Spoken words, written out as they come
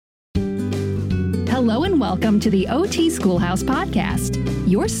Hello and welcome to the OT Schoolhouse Podcast,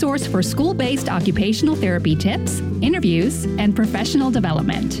 your source for school-based occupational therapy tips, interviews, and professional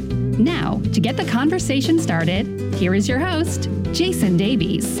development. Now, to get the conversation started, here is your host, Jason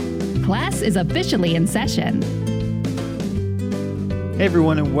Davies. Class is officially in session. Hey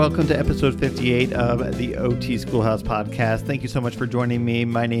everyone, and welcome to episode 58 of the OT Schoolhouse Podcast. Thank you so much for joining me.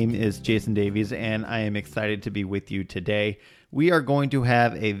 My name is Jason Davies, and I am excited to be with you today. We are going to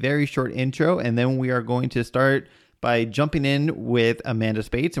have a very short intro, and then we are going to start by jumping in with Amanda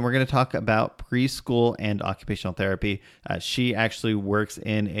Speights, and we're going to talk about preschool and occupational therapy. She actually works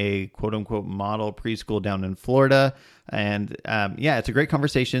in a quote-unquote model preschool down in Florida, and it's a great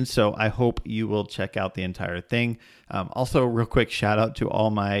conversation, so I hope you will check out the entire thing. Also, real quick shout out to all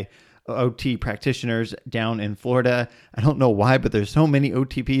my OT practitioners down in Florida. I don't know why, but there's so many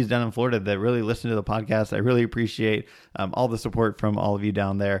OTPs down in Florida that really listen to the podcast. I really appreciate all the support from all of you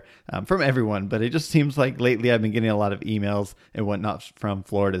down there, from everyone. But it just seems like lately I've been getting a lot of emails and whatnot from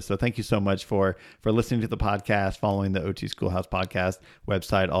Florida. So thank you so much for listening to the podcast, following the OT Schoolhouse podcast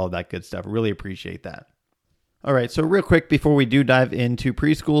website, all of that good stuff. Really appreciate that. All right, so real quick, before we do dive into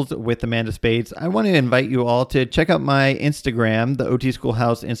preschools with Amanda Speights, I want to invite you all to check out my Instagram, the OT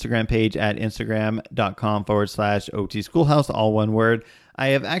Schoolhouse Instagram page at instagram.com/OT Schoolhouse, all one word. I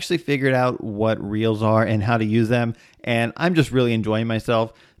have actually figured out what reels are and how to use them, and I'm just really enjoying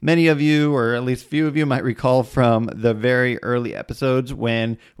myself. Many of you, or at least few of you, might recall from the very early episodes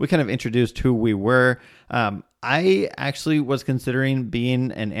when we kind of introduced who we were. I actually was considering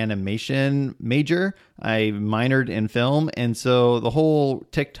being an animation major. I minored in film, and so the whole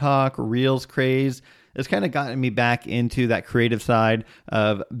TikTok Reels craze has kind of gotten me back into that creative side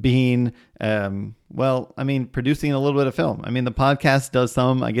of being, producing a little bit of film. The podcast does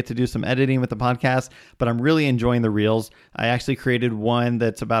some. I get to do some editing with the podcast, but I'm really enjoying the Reels. I actually created one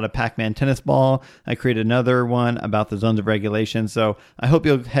that's about a Pac-Man tennis ball. I created another one about the zones of regulation. So I hope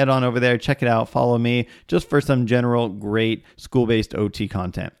you'll head on over there, check it out, follow me, just for some general great school-based OT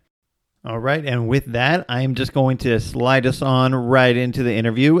content. All right, and with that, I'm just going to slide us on right into the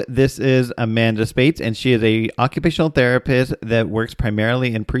interview. This is Amanda Speights, and she is a occupational therapist that works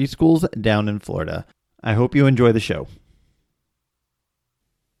primarily in preschools down in Florida. I hope you enjoy the show.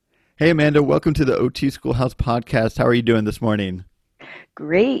 Hey, Amanda, welcome to the OT Schoolhouse Podcast. How are you doing this morning?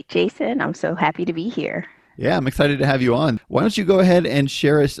 Great, Jason. I'm so happy to be here. Yeah, I'm excited to have you on. Why don't you go ahead and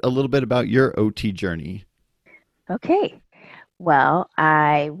share us a little bit about your OT journey? Okay. Well,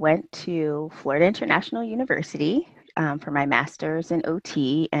 I went to Florida International University for my master's in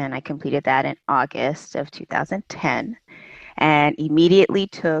OT, and I completed that in August of 2010, and immediately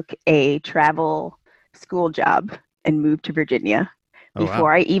took a travel school job and moved to Virginia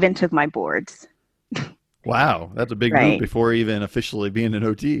before I even took my boards. Wow, that's a big move before even officially being an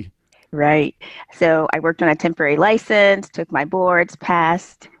OT. Right. So I worked on a temporary license, took my boards,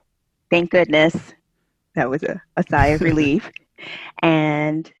 passed. Thank goodness. That was a sigh of relief.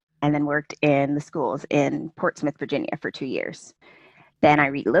 And then worked in the schools in Portsmouth, Virginia for 2 years. Then I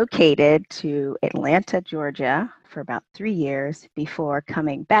relocated to Atlanta, Georgia for about 3 years before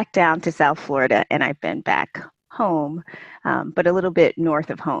coming back down to South Florida. And I've been back home, but a little bit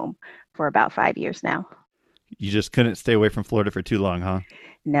north of home for about 5 years now. You just couldn't stay away from Florida for too long, huh?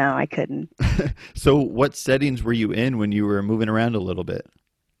 No, I couldn't. So what settings were you in when you were moving around a little bit?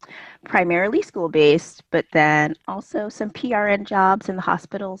 Primarily school-based, but then also some PRN jobs in the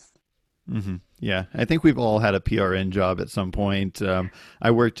hospitals. Mm-hmm. Yeah, I think we've all had a PRN job at some point. I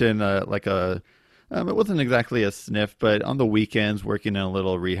worked in it wasn't exactly a SNF, but on the weekends working in a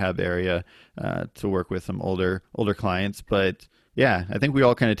little rehab area to work with some older clients. But yeah, I think we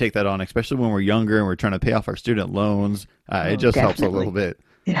all kind of take that on, especially when we're younger and we're trying to pay off our student loans. It just helps a little bit.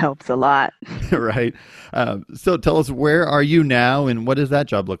 It helps a lot. Right. So tell us, where are you now and what does that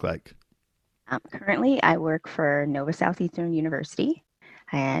job look like? Currently, I work for Nova Southeastern University,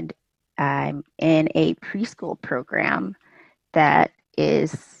 and I'm in a preschool program that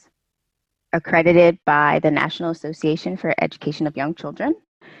is accredited by the National Association for Education of Young Children.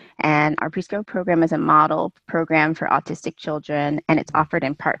 And our preschool program is a model program for autistic children, and it's offered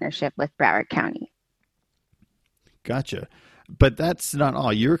in partnership with Broward County. Gotcha. But that's not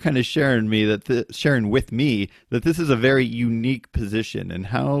all. You were kind of sharing with me that this is a very unique position. And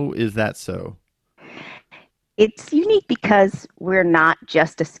how is that so? It's unique because we're not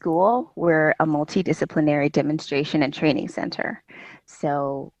just a school. We're a multidisciplinary demonstration and training center.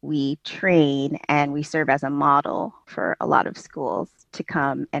 So we train and we serve as a model for a lot of schools to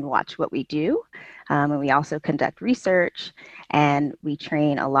come and watch what we do. And we also conduct research and we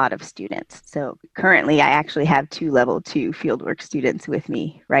train a lot of students. So currently I actually have 2 level 2 fieldwork students with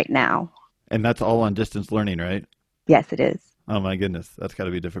me right now. And that's all on distance learning, right? Yes, it is. Oh my goodness, that's got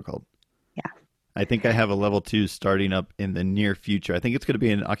to be difficult. Yeah. I think I have a level 2 starting up in the near future. I think it's going to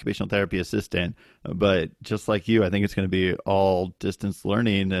be an occupational therapy assistant, but just like you, I think it's going to be all distance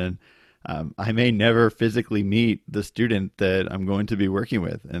learning. And I may never physically meet the student that I'm going to be working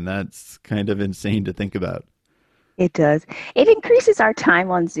with. And that's kind of insane to think about. It does. It increases our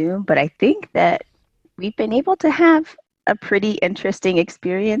time on Zoom, but I think that we've been able to have a pretty interesting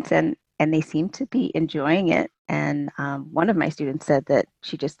experience, and they seem to be enjoying it. And one of my students said that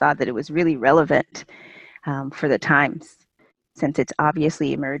she just thought that it was really relevant for the times, since it's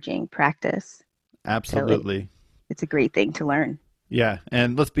obviously emerging practice. Absolutely. So it's a great thing to learn. Yeah.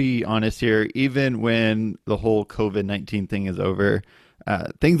 And let's be honest here, even when the whole COVID-19 thing is over,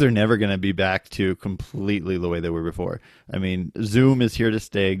 things are never going to be back to completely the way they were before. I mean, Zoom is here to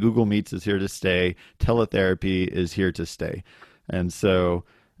stay. Google Meets is here to stay. Teletherapy is here to stay. And so,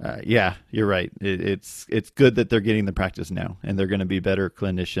 yeah, you're right. It's good that they're getting the practice now, and they're going to be better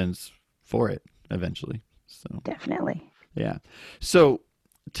clinicians for it eventually. So Definitely. yeah. So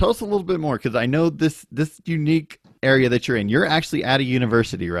tell us a little bit more, because I know this unique area that you're in. You're actually at a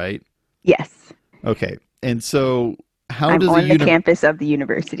university, right? Yes. Okay. And so I'm on the campus of the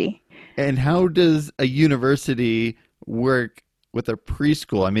university. And how does a university work with a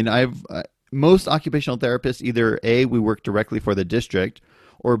preschool? I mean, most occupational therapists, either A, we work directly for the district,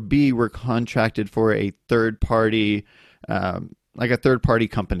 or B, we're contracted for a third party, like a third party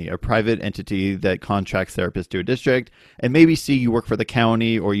company, a private entity that contracts therapists to a district. And maybe C, you work for the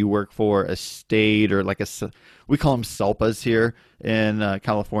county, or you work for a state, or like we call them SELPAs here in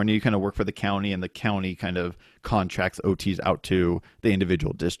California. You kind of work for the county, and the county kind of contracts OTs out to the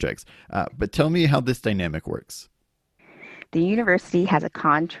individual districts. But tell me how this dynamic works. The university has a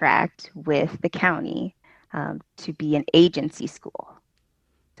contract with the county to be an agency school.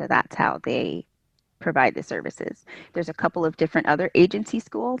 So that's how they provide the services. There's a couple of different other agency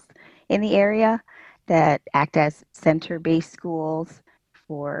schools in the area that act as center-based schools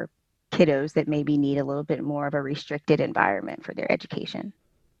for kiddos that maybe need a little bit more of a restricted environment for their education.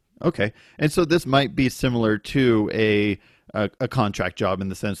 Okay. And so this might be similar to a contract job in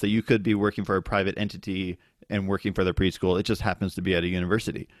the sense that you could be working for a private entity and working for the preschool. It just happens to be at a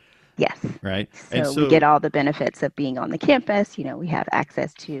university. Yes. Right. So we get all the benefits of being on the campus. You know, we have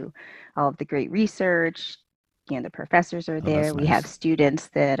access to all of the great research. You know, the professors are there. That's We nice. have students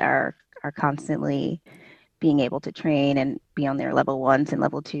that are constantly being able to train and be on their level 1s and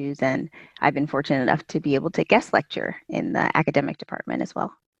level 2s. And I've been fortunate enough to be able to guest lecture in the academic department as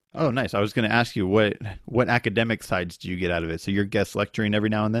well. Oh, nice. I was going to ask you what academic sides do you get out of it? So you're guest lecturing every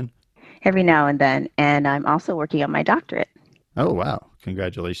now and then? Every now and then. And I'm also working on my doctorate. Oh, wow.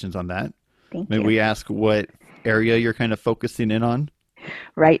 Congratulations on that. Thank May you. we ask what area you're kind of focusing in on?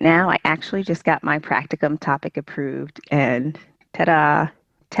 Right now, I actually just got my practicum topic approved, and ta-da,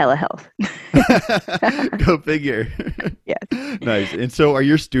 telehealth. Go figure. Yes. Nice. And so are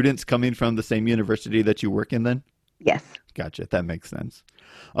your students coming from the same university that you work in then? Yes. Gotcha. That makes sense.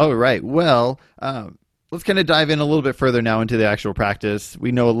 All right. Well, let's kind of dive in a little bit further now into the actual practice.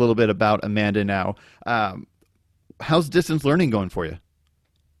 We know a little bit about Amanda now. How's distance learning going for you?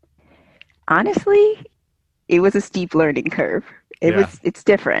 Honestly, it was a steep learning curve. It's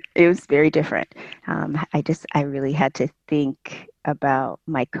different. It was very different. I really had to think about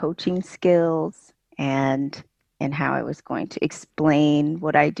my coaching skills and how I was going to explain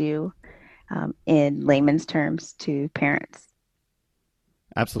what I do in layman's terms to parents.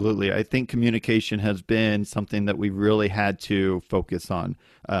 Absolutely. I think communication has been something that we've really had to focus on,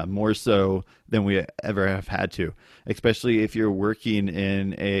 more so than we ever have had to, especially if you're working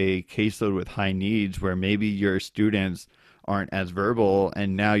in a caseload with high needs where maybe your students aren't as verbal,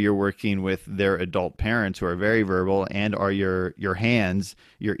 and now you're working with their adult parents who are very verbal, and are your hands,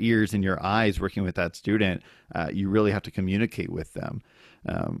 your ears, and your eyes working with that student. You really have to communicate with them.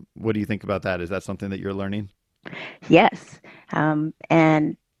 What do you think about that? Is that something that you're learning? Yes.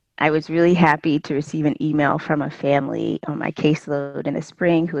 And I was really happy to receive an email from a family on my caseload in the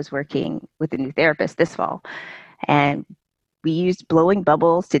spring who was working with a new therapist this fall. And we used blowing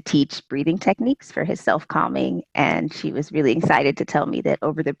bubbles to teach breathing techniques for his self-calming. And she was really excited to tell me that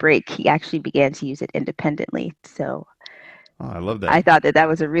over the break, he actually began to use it independently. So I love that. I thought that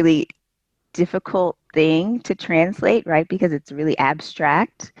was a really difficult thing to translate, right? Because it's really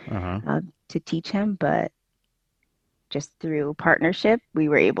abstract to teach him. But just through partnership, we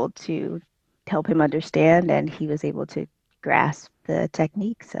were able to help him understand, and he was able to grasp the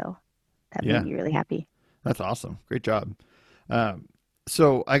technique. So that made me really happy. That's awesome. Great job.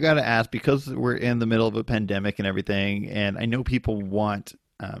 So I got to ask, because we're in the middle of a pandemic and everything, and I know people want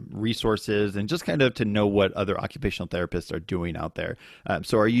resources and just kind of to know what other occupational therapists are doing out there.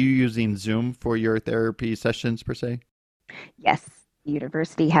 So are you using Zoom for your therapy sessions per se? Yes, the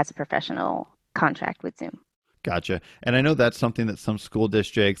university has a professional contract with Zoom. Gotcha. And I know that's something that some school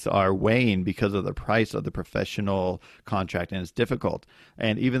districts are weighing because of the price of the professional contract, and it's difficult.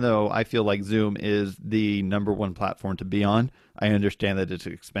 And even though I feel like Zoom is the number one platform to be on, I understand that it's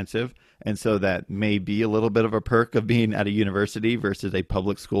expensive. And so that may be a little bit of a perk of being at a university versus a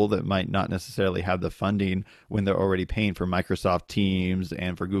public school that might not necessarily have the funding when they're already paying for Microsoft Teams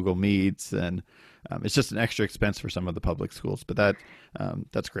and for Google Meets. And it's just an extra expense for some of the public schools, but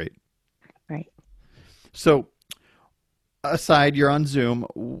that's great. Right. So aside, you're on Zoom.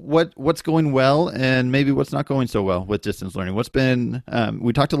 What's going well and maybe what's not going so well with distance learning? What's been,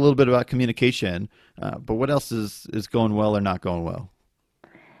 we talked a little bit about communication, but what else is going well or not going well?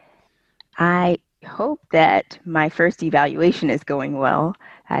 I hope that my first evaluation is going well.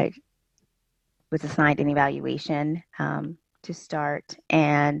 I was assigned an evaluation to start,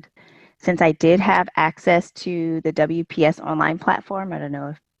 and since I did have access to the WPS online platform, I don't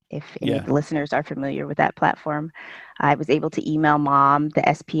know if any of the listeners are familiar with that platform, I was able to email mom the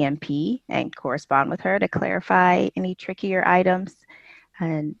SPMP and correspond with her to clarify any trickier items.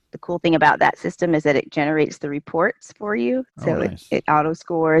 And the cool thing about that system is that it generates the reports for you. So nice. it auto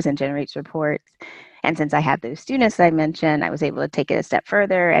scores and generates reports. And since I had those students I mentioned, I was able to take it a step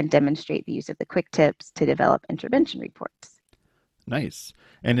further and demonstrate the use of the quick tips to develop intervention reports. Nice.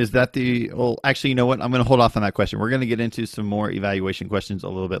 And is that actually, you know what? I'm going to hold off on that question. We're going to get into some more evaluation questions a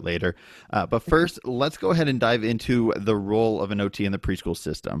little bit later. But first, let's go ahead and dive into the role of an OT in the preschool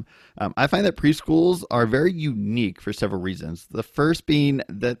system. I find that preschools are very unique for several reasons. The first being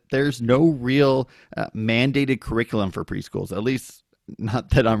that there's no real mandated curriculum for preschools, at least not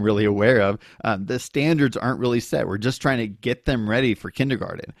that I'm really aware of. The standards aren't really set. We're just trying to get them ready for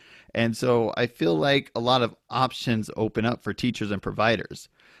kindergarten. And so I feel like a lot of options open up for teachers and providers.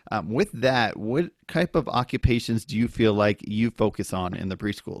 With that, what type of occupations do you feel like you focus on in the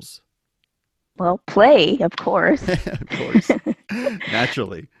preschools? Well, play, of course. Of course.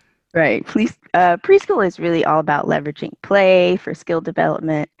 Naturally. Right. Preschool is really all about leveraging play for skill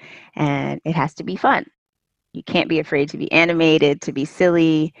development, and it has to be fun. You can't be afraid to be animated, to be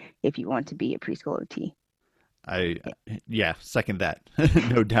silly if you want to be a preschool OT. Second that,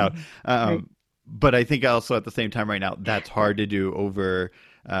 no doubt. Right. But I think also at the same time right now, that's hard to do over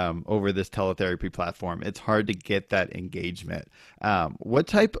this teletherapy platform. It's hard to get that engagement. What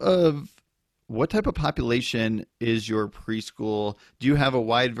type of population is your preschool? Do you have a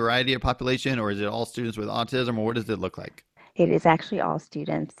wide variety of population, or is it all students with autism, or what does it look like? It is actually all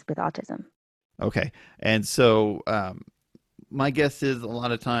students with autism. Okay. And so my guess is a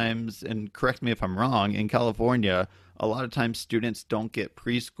lot of times, and correct me if I'm wrong, in California, a lot of times students don't get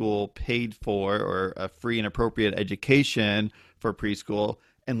preschool paid for or a free and appropriate education for preschool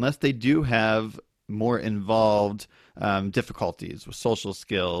unless they do have more involved difficulties with social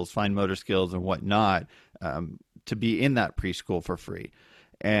skills, fine motor skills, and whatnot to be in that preschool for free.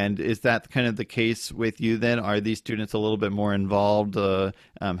 And is that kind of the case with you then? Are these students a little bit more involved,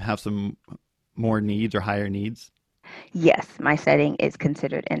 have some more needs or higher needs? Yes, my setting is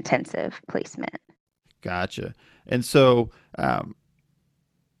considered intensive placement. Gotcha. And so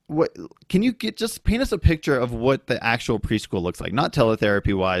what can you just paint us a picture of what the actual preschool looks like? Not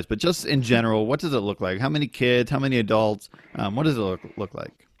teletherapy wise, but just in general, what does it look like? How many kids, how many adults? What does it look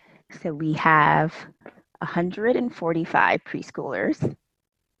like? So we have 145 preschoolers.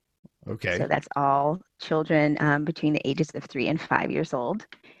 Okay. So that's all children between the ages of 3 and 5 years old.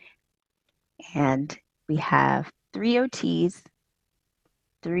 And we have 3 OTs,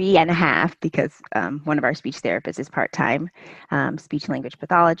 3.5 because one of our speech therapists is part-time, speech language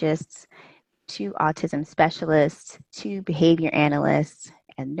pathologists, 2 autism specialists, 2 behavior analysts,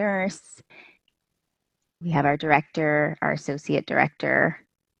 and nurse. We have our director, our associate director,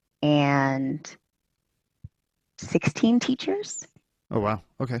 and 16 teachers. Oh, wow.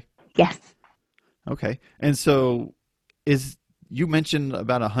 Okay. Yes. Okay. And so you mentioned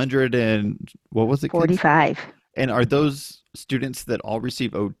about 100 and what was it? 45. And are those students that all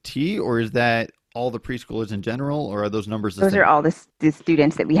receive OT, or is that all the preschoolers in general, or are those numbers the same? Those are all the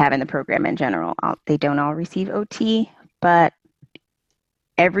students that we have in the program in general. They don't all receive OT, but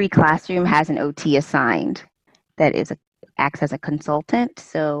every classroom has an OT assigned that acts as a consultant.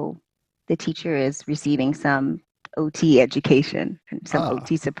 So the teacher is receiving some OT education and some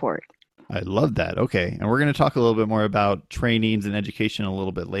OT support. I love that. Okay. And we're going to talk a little bit more about trainings and education a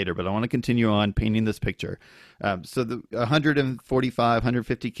little bit later, but I want to continue on painting this picture. So the 145,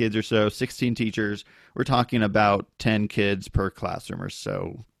 150 kids or so, 16 teachers, we're talking about 10 kids per classroom or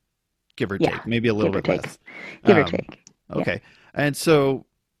so, give or Yeah, take, maybe a little bit less. give or take. Okay. Yeah. And so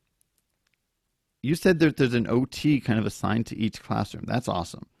you said that there's an OT kind of assigned to each classroom. That's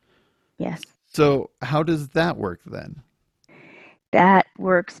awesome. Yes. So how does that work then? That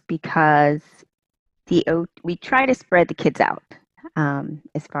works because we try to spread the kids out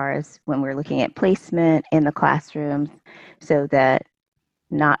as far as when we're looking at placement in the classrooms, so that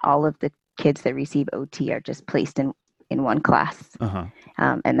not all of the kids that receive OT are just placed in one class. Uh-huh.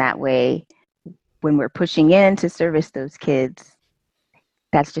 And that way, when we're pushing in to service those kids,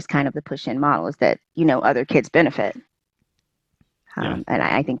 that's just kind of the push-in model, is that, other kids benefit. Yeah. And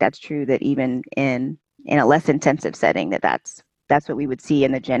I think that's true, that even in a less intensive setting, that's what we would see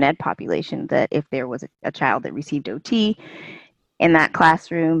in the gen ed population, that if there was a child that received OT in that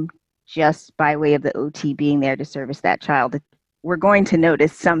classroom, just by way of the OT being there to service that child, we're going to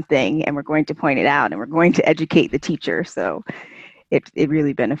notice something, and we're going to point it out, and we're going to educate the teacher. So it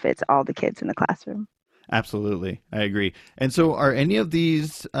really benefits all the kids in the classroom. Absolutely. I agree. And so are any of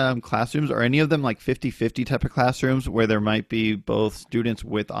these classrooms, are any of them like 50-50 type of classrooms where there might be both students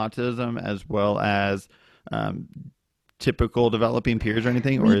with autism as well as typical developing peers or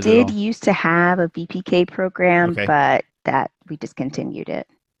anything? Or We is did used to have a VPK program, Okay. but that we discontinued it.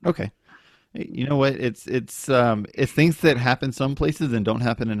 Okay. You know what? It's things that happen some places and don't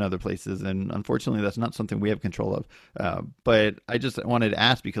happen in other places, and unfortunately, that's not something we have control of. But I just wanted to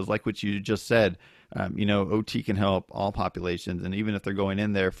ask because, like what you just said, OT can help all populations, and even if they're going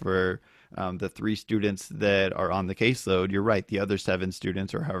in there for the 3 students that are on the caseload, you're right. The other 7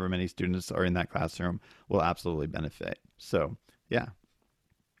 students or however many students are in that classroom will absolutely benefit. So, yeah.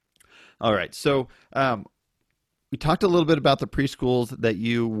 All right. So, we talked a little bit about the preschools that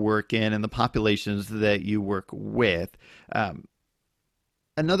you work in and the populations that you work with.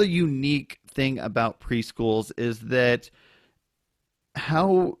 Another unique thing about preschools is that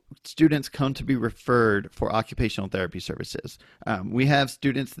how students come to be referred for occupational therapy services. We have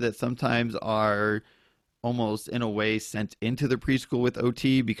students that sometimes are almost in a way sent into the preschool with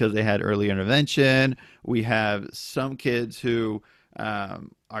OT because they had early intervention. We have some kids who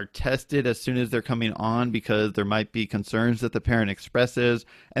are tested as soon as they're coming on because there might be concerns that the parent expresses.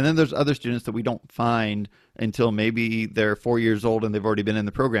 And then there's other students that we don't find until maybe they're 4 years old and they've already been in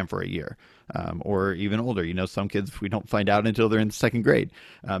the program for a year, or even older. Some kids we don't find out until they're in 2nd grade,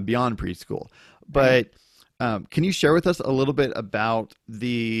 beyond preschool. But can you share with us a little bit about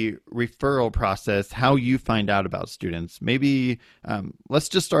the referral process, how you find out about students? Maybe let's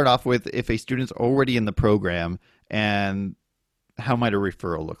just start off with if a student's already in the program, and how might a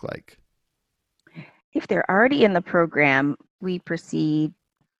referral look like? If they're already in the program, we proceed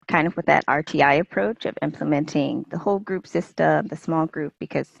kind of with that RTI approach of implementing the whole group system, the small group,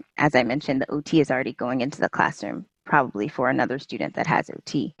 because as I mentioned, the OT is already going into the classroom, probably for another student that has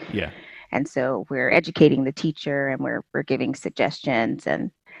OT. Yeah. And so we're educating the teacher, and we're giving suggestions,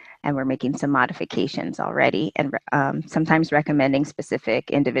 and we're making some modifications already, and sometimes recommending specific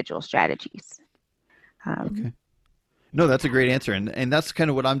individual strategies. Okay. No, that's a great answer. And that's kind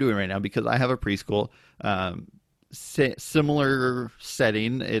of what I'm doing right now because I have a preschool, similar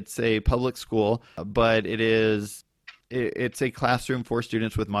setting. It's a public school, but it's a classroom for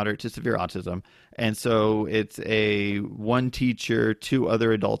students with moderate to severe autism. And so it's a 1 teacher, 2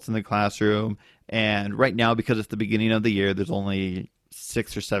 other adults in the classroom. And right now, because it's the beginning of the year, there's only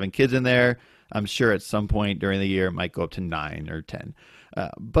 6 or 7 kids in there. I'm sure at some point during the year it might go up to 9 or 10.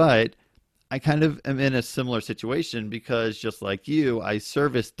 But I kind of am in a similar situation because just like you, I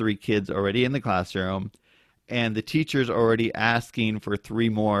service 3 kids already in the classroom, and the teacher's already asking for 3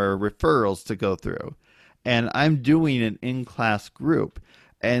 more referrals to go through. And I'm doing an in-class group.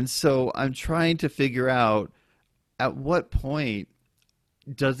 And so I'm trying to figure out at what point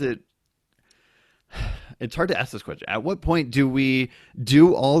does it's hard to ask this question. At what point do we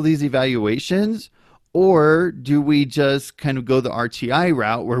do all these evaluations? Or do we just kind of go the RTI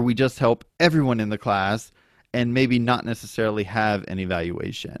route where we just help everyone in the class and maybe not necessarily have an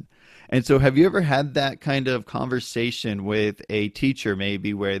evaluation? And so have you ever had that kind of conversation with a teacher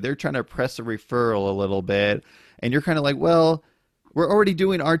maybe where they're trying to press a referral a little bit and you're kind of like, well, we're already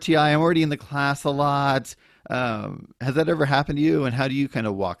doing RTI. I'm already in the class a lot. Has that ever happened to you? And how do you kind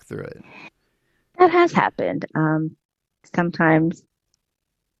of walk through it? That has happened. Sometimes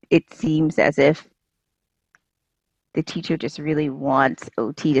it seems as if the teacher just really wants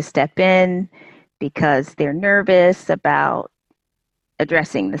OT to step in because they're nervous about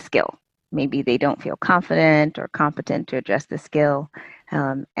addressing the skill. maybe they don't feel confident or competent to address the skill.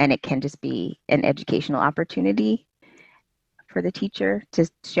 And it can just be an educational opportunity for the teacher to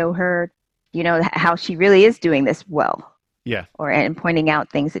show her, how she really is doing this well, Yeah. and pointing out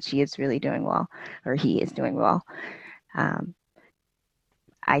things that she is really doing well, or he is doing well.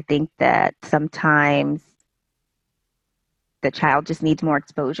 I think that sometimes the child just needs more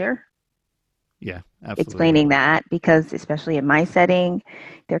exposure. Yeah, absolutely. Explaining that, because especially in my setting,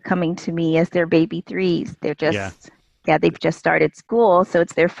 they're coming to me as their baby threes. They've just started school, so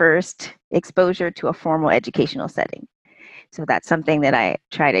it's their first exposure to a formal educational setting. So that's something that I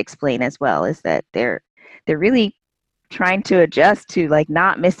try to explain as well, is that they're really trying to adjust to like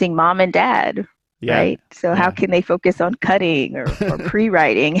not missing mom and dad, right? So how can they focus on cutting or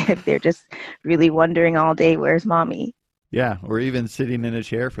pre-writing if they're just really wondering all day, where's mommy? Yeah, or even sitting in a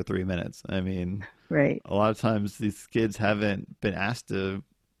chair for 3 minutes. I mean, right. A lot of times these kids haven't been asked to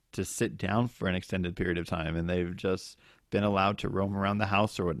sit down for an extended period of time, and they've just been allowed to roam around the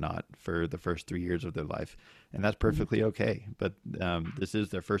house or whatnot for the first 3 years of their life. And that's perfectly okay. But this is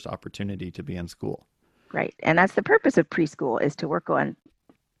their first opportunity to be in school. Right. And that's the purpose of preschool, is to work on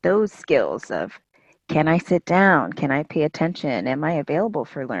those skills of, can I sit down? Can I pay attention? Am I available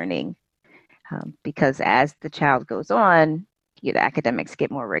for learning? Because as the child goes on, the academics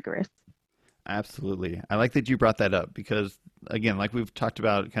get more rigorous. Absolutely. I like that you brought that up because, again, like we've talked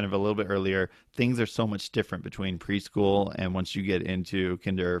about kind of a little bit earlier, things are so much different between preschool and once you get into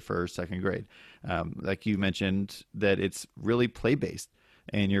kinder, first, second grade. Like you mentioned, that it's really play-based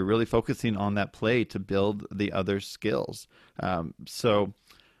and you're really focusing on that play to build the other skills. So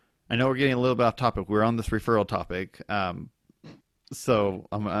I know we're getting a little bit off topic. We're on this referral topic. So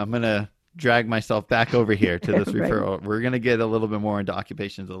I'm going to drag myself back over here to this referral. Right. We're going to get a little bit more into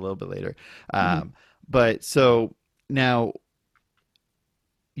occupations a little bit later. But so now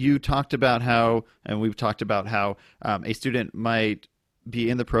you talked about how, and we've talked about how a student might be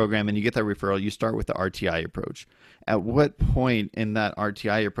in the program and you get that referral, you start with the RTI approach. At what point in that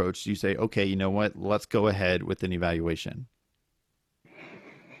RTI approach do you say, okay, you know what, let's go ahead with an evaluation?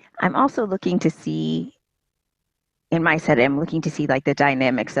 I'm also looking to see, in my setting, I'm looking to see like the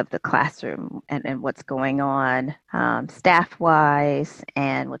dynamics of the classroom and what's going on staff-wise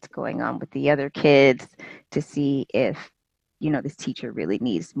and what's going on with the other kids, to see if, this teacher really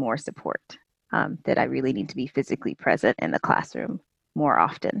needs more support, that I really need to be physically present in the classroom more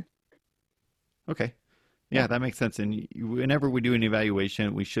often. Okay. Yeah, that makes sense. And whenever we do an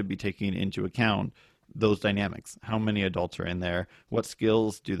evaluation, we should be taking into account those dynamics. How many adults are in there? What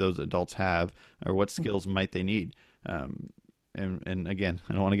skills do those adults have? Or what skills might they need? And again,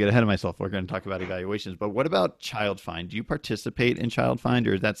 I don't want to get ahead of myself. We're going to talk about evaluations, but what about Child Find? Do you participate in Child Find,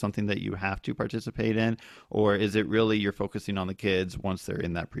 or is that something that you have to participate in? Or is it really you're focusing on the kids once they're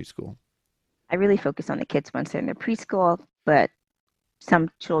in that preschool? I really focus on the kids once they're in the preschool, but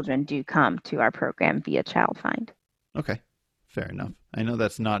some children do come to our program via Child Find. Okay. Fair enough. I know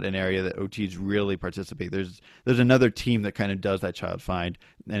that's not an area that OTs really participate. There's another team that kind of does that Child Find,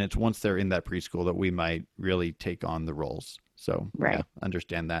 and it's once they're in that preschool that we might really take on the roles. So yeah,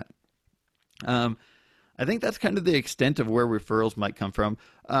 understand that. I think that's kind of the extent of where referrals might come from.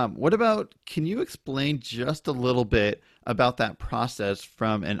 What about, can you explain just a little bit about that process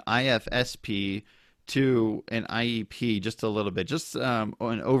from an IFSP to an IEP, just a little bit, just an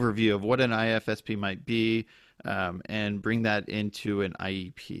overview of what an IFSP might be, and bring that into an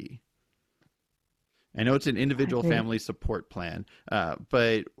IEP. I know it's an individual family support plan,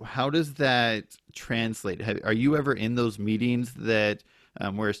 but how does that translate? Are you ever in those meetings that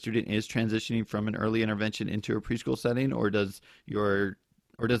where a student is transitioning from an early intervention into a preschool setting, or does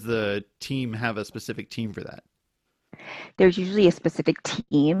the team have a specific team for that? There's usually a specific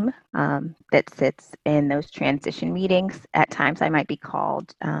team that sits in those transition meetings. At times I might be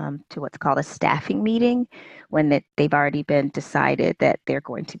called to what's called a staffing meeting, when they've already been decided that they're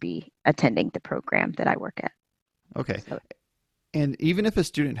going to be attending the program that I work at. Okay. So, and even if a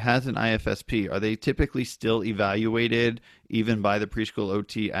student has an IFSP, are they typically still evaluated even by the preschool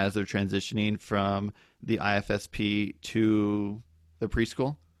OT as they're transitioning from the IFSP to the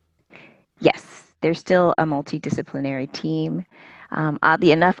preschool? Yes. There's still a multidisciplinary team.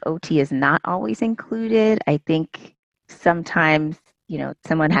 Oddly enough, OT is not always included. I think sometimes,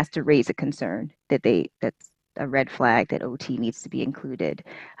 someone has to raise a concern that's a red flag that OT needs to be included.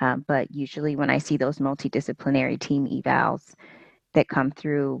 But usually when I see those multidisciplinary team evals that come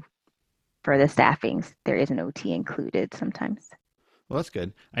through for the staffings, there is an OT included sometimes. Well, that's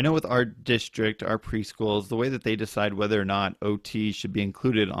good. I know with our district, our preschools, the way that they decide whether or not OT should be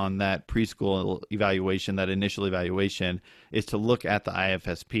included on that preschool evaluation, that initial evaluation, is to look at the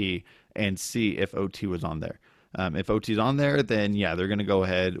IFSP and see if OT was on there. If OT is on there, then yeah, they're going to go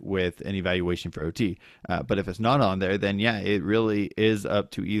ahead with an evaluation for OT. But if it's not on there, then yeah, it really is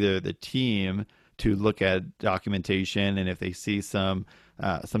up to either the team to look at documentation, and if they see some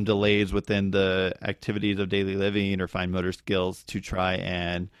delays within the activities of daily living or fine motor skills, to try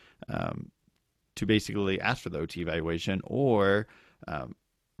and to basically ask for the OT evaluation, or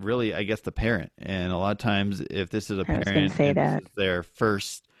really, I guess, the parent. And a lot of times, if this is a parent and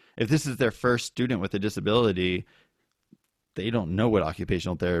this is their first student with a disability, they don't know what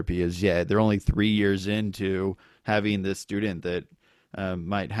occupational therapy is yet. They're only 3 years into having this student that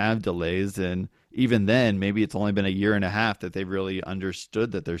might have delays. And even then, maybe it's only been a year and a half that they've really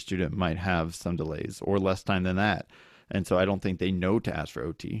understood that their student might have some delays, or less time than that. And so I don't think they know to ask for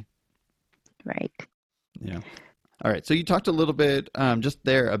OT. Right. Yeah. All right. So you talked a little bit just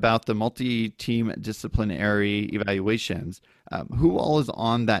there about the multi-team disciplinary evaluations. Who all is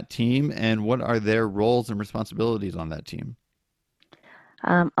on that team, and what are their roles and responsibilities on that team?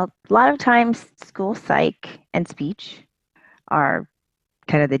 A lot of times, school psych and speech are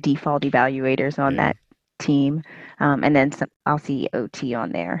kind of the default evaluators on that team. And then I'll see OT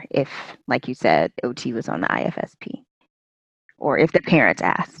on there if, like you said, OT was on the IFSP, or if the parents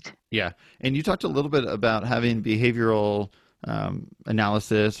asked. Yeah. And you talked a little bit about having behavioral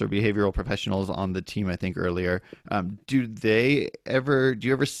analysis or behavioral professionals on the team, I think, earlier. Do you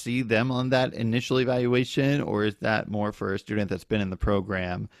ever see them on that initial evaluation, or is that more for a student that's been in the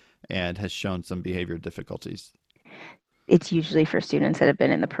program and has shown some behavior difficulties? It's usually for students that have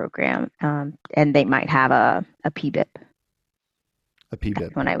been in the program, and they might have a PBIP. A PBIP.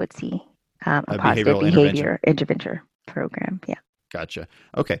 That's when I would see a positive behavioral behavior intervention program. Yeah. Gotcha.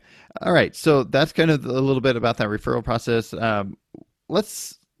 Okay. All right. So that's kind of a little bit about that referral process.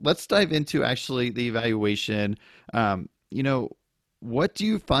 Let's dive into actually the evaluation. What do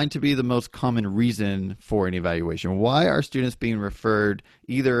you find to be the most common reason for an evaluation? Why are students being referred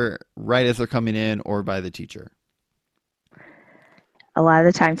either right as they're coming in or by the teacher? A lot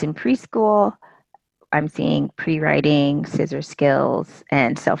of the times in preschool, I'm seeing pre-writing, scissor skills,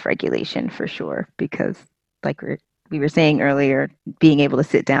 and self-regulation for sure, because like we were saying earlier, being able to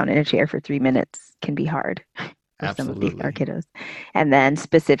sit down in a chair for 3 minutes can be hard for some of our kiddos. And then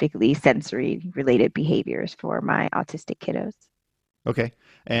specifically sensory related behaviors for my autistic kiddos. Okay.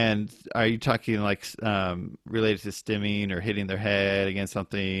 And are you talking like related to stimming or hitting their head against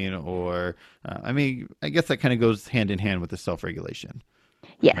something, or I guess that kind of goes hand in hand with the self-regulation.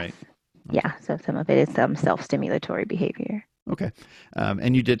 Yes. Right? Yeah. So some of it is some self-stimulatory behavior. Okay.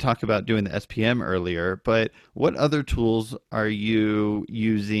 And you did talk about doing the SPM earlier, but what other tools are you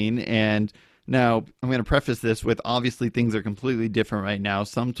using? And now I'm going to preface this with, obviously things are completely different right now.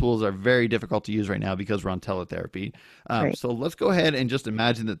 Some tools are very difficult to use right now because we're on teletherapy. Right. So let's go ahead and just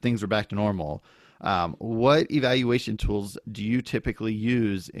imagine that things are back to normal. What evaluation tools do you typically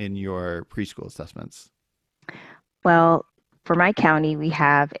use in your preschool assessments? Well, for my county, we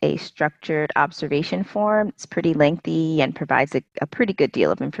have a structured observation form. It's pretty lengthy and provides a pretty good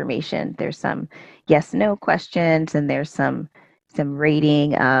deal of information. There's some yes/no questions, and there's some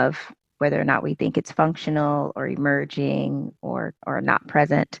rating of whether or not we think it's functional or emerging or not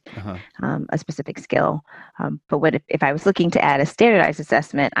present, a specific skill. But if I was looking to add a standardized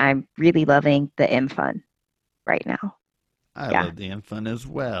assessment, I'm really loving the MFUN right now. I love the MFUN as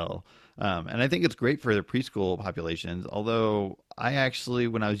well. And I think it's great for the preschool populations, although I actually,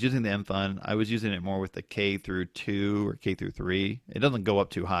 when I was using the MFUN, I was using it more with the K through 2 or K through 3. It doesn't go up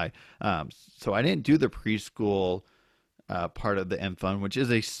too high. So I didn't do the preschool part of the MFUN, which is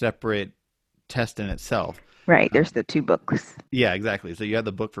a separate test in itself. Right. There's the 2 books. Yeah, exactly. So you have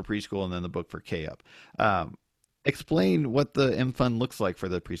the book for preschool and then the book for K up. Explain what the MFUN looks like for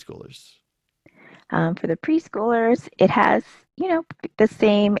the preschoolers. For the preschoolers, it has, the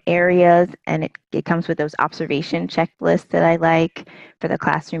same areas, and it comes with those observation checklists that I like for the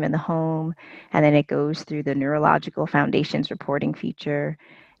classroom and the home. And then it goes through the neurological foundations reporting feature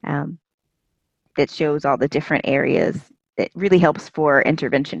that shows all the different areas. It really helps for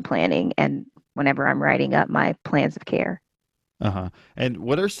intervention planning and whenever I'm writing up my plans of care. And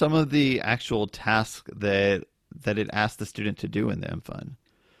what are some of the actual tasks that it asks the student to do in the MFUN?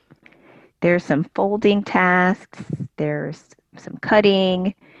 There's some folding tasks, there's some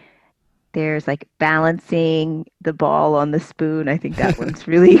cutting, there's like balancing the ball on the spoon. I think that one's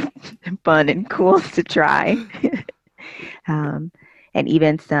really fun and cool to try. And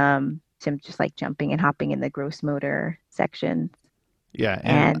even some just like jumping and hopping in the gross motor sections. Yeah.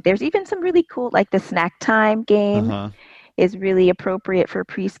 And there's even some really cool, like the snack time game is really appropriate for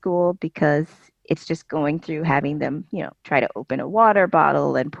preschool because it's just going through having them, try to open a water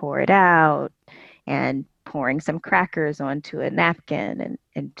bottle and pour it out, and pouring some crackers onto a napkin,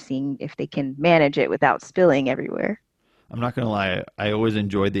 and seeing if they can manage it without spilling everywhere. I'm not gonna lie, I always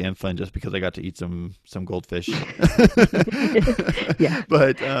enjoyed the infant just because I got to eat some goldfish. Yeah,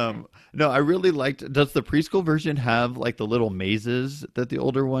 But no, I really liked. Does the preschool version have like the little mazes that the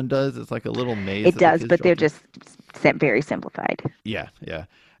older one does? It's like a little maze it that the does, kids but draw they're through. just very simplified. Yeah, yeah.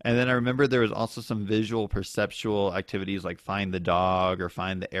 And then I remember there was also some visual perceptual activities like find the dog or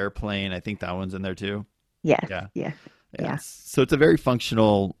find the airplane. I think that one's in there too. Yes, Yeah. yes, Yeah. yeah. So it's a very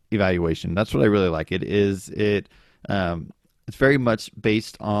functional evaluation. That's what I really like. It's very much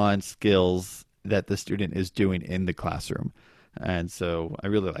based on skills that the student is doing in the classroom. And so I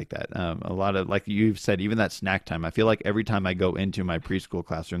really like that. A lot of, like you've said, even that snack time. I feel like every time I go into my preschool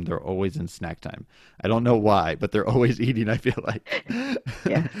classroom, they're always in snack time. I don't know why, but they're always eating, I feel like.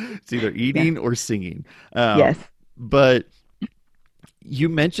 Yes, It's either yes, eating or singing. yes. But you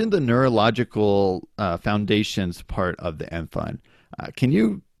mentioned the neurological foundations part of the MFUN. Can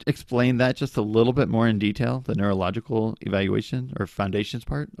you explain that just a little bit more in detail, the neurological evaluation or foundations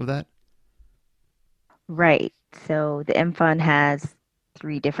part of that? Right. So the M Fund has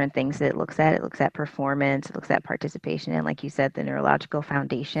three different things that it looks at. It looks at performance, it looks at participation, and like you said, the neurological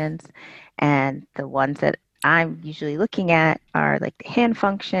foundations. And the ones that I'm usually looking at are like the hand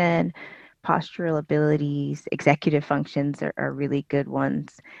function, postural abilities, executive functions are really good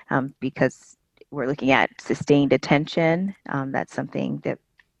ones, because we're looking at sustained attention. That's something that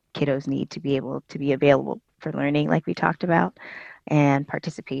kiddos need to be able to be available for learning, like we talked about, and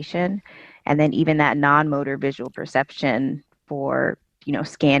participation. And then even that non-motor visual perception for,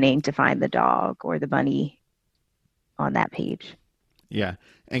 scanning to find the dog or the bunny on that page. Yeah.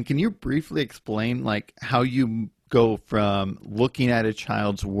 And can you briefly explain like how you go from looking at a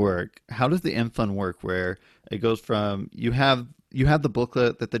child's work? How does the MFUN work where it goes from you have the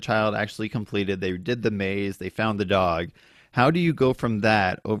booklet that the child actually completed, they did the maze, they found the dog. How do you go from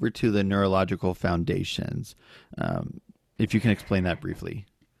that over to the neurological foundations? If you can explain that briefly.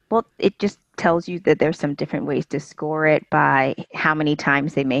 Well, it just tells you that there's some different ways to score it by how many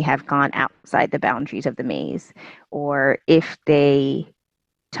times they may have gone outside the boundaries of the maze, or if they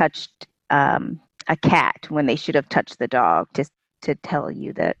touched a cat when they should have touched the dog, just to tell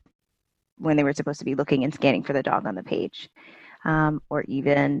you that when they were supposed to be looking and scanning for the dog on the page, or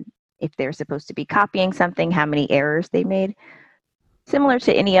even if they're supposed to be copying something, how many errors they made. Similar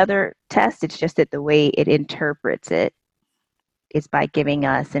to any other test, it's just that the way it interprets it is by giving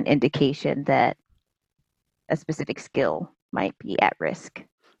us an indication that a specific skill might be at risk.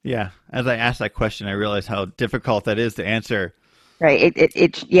 Yeah. As I asked that question, I realized how difficult that is to answer. Right.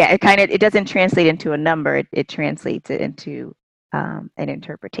 It doesn't translate into a number. It translates it into an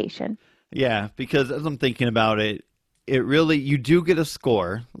interpretation. Yeah, because as I'm thinking about it, it really you do get a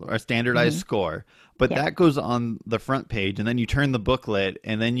score, a standardized Hmm. score, but Yeah. that goes on the front page, and then you turn the booklet,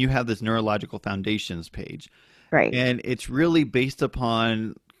 and then you have this neurological foundations page, Right. and it's really based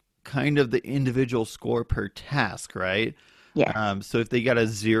upon kind of the individual score per task, right? Yes. So if they got a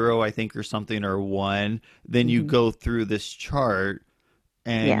zero, I think, or something, or one, then you Hmm. go through this chart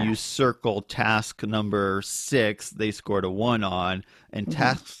and Yeah. you circle task number six, they scored a one on, and Hmm.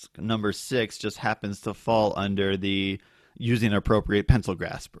 task number six just happens to fall under the using appropriate pencil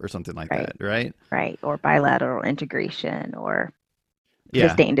grasp or something like Right. that, right? Right. Or bilateral integration or Yeah.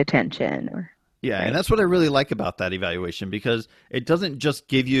 sustained attention or Yeah, and right. that's what I really like about that evaluation because it doesn't just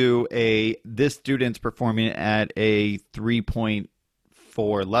give you a this student's performing at a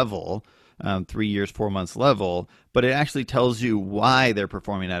 3.4 level, 3 years, 4 months level, but it actually tells you why they're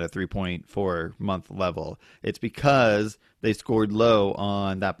performing at a 3.4 month level. It's because they scored low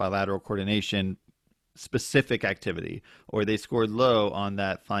on that bilateral coordination specific activity, or they scored low on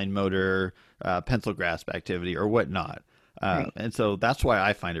that fine motor pencil grasp activity, or whatnot. Right. And so that's why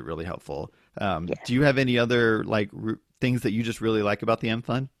I find it really helpful. Do Yes. you have any other like things that you just really like about the M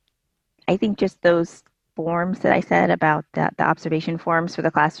Fund? I think just those forms that I said about the observation forms for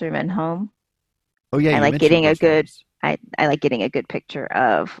the classroom and home. Oh yeah, I you like mentioned getting a those good forms. I like getting a good picture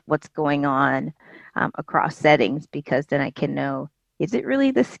of what's going on across settings, because then I can know, is it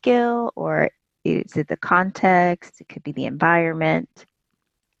really the skill, or is it the context? It could be the environment.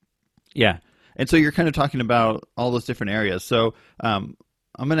 Yeah, and so you're kind of talking about all those different areas. So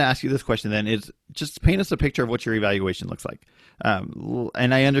I'm going to ask you this question then: is just paint us a picture of what your evaluation looks like.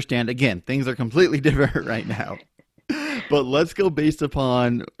 And I understand again things are completely different right now, but let's go based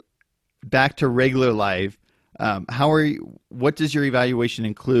upon back to regular life. How are you? What does your evaluation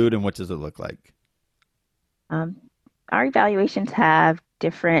include, and what does it look like? Um, our evaluations have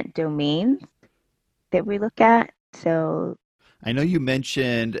different domains. that we look at. So I know you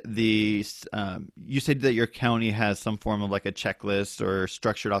mentioned you said that your county has some form of like a checklist or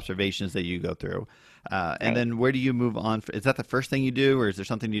structured observations that you go through. And right, then where do you move on? Is that the first thing you do, or is there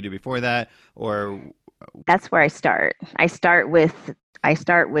something you do before that? Or, that's where I start. I start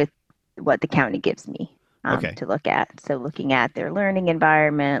with what the county gives me okay, to look at. So looking at their learning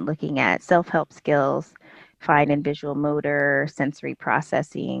environment, looking at self-help skills, fine and visual motor, sensory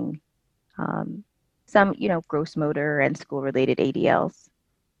processing, um, some, gross motor and school-related ADLs.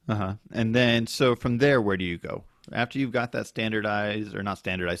 uh-huh. And then, so from there, where do you go? After you've got that standardized, or not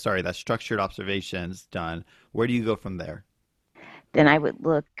standardized, sorry, that structured observations done, where do you go from there? Then I would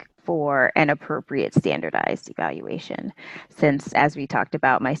look for an appropriate standardized evaluation. Since, as we talked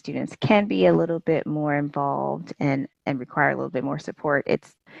about, my students can be a little bit more involved and require a little bit more support,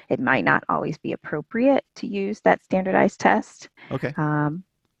 it might not always be appropriate to use that standardized test. Okay. Um,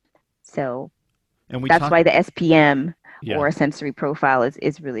 so And we that's talked, why the SPM yeah. or a sensory profile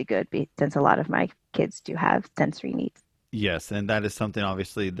is really good since a lot of my kids do have sensory needs. Yes, and that is something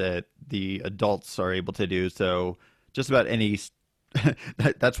obviously that the adults are able to do. So just about any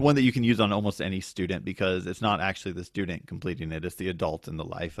that's one that you can use on almost any student because it's not actually the student completing it, it's the adult in the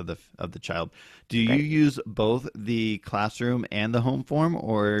life of the child. Do you Right. use both the classroom and the home form,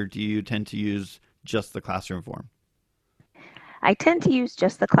 or do you tend to use just the classroom form? I tend to use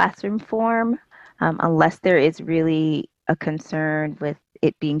just the classroom form unless there is really a concern with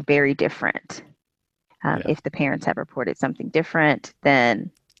it being very different. Yeah. If the parents have reported something different,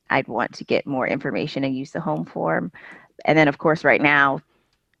 then I'd want to get more information and use the home form. And then, of course, right now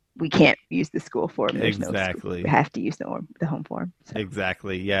we can't use the school form. There's no school. We Exactly. have to use the home form. So,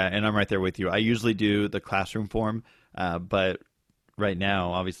 Exactly. Yeah, and I'm right there with you. I usually do the classroom form, but right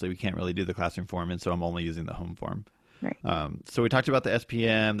now, obviously, we can't really do the classroom form, and so I'm only using the home form. right. So we talked about the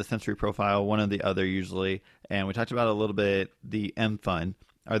SPM, the sensory profile, one or the other usually, and we talked about a little bit the MFUN.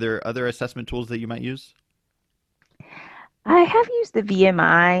 Are there other assessment tools that you might use? I have used the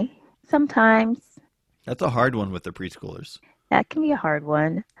VMI sometimes. That's a hard one with the preschoolers. That can be a hard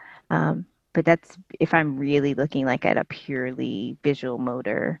one. Um, but that's if I'm really looking like at a purely visual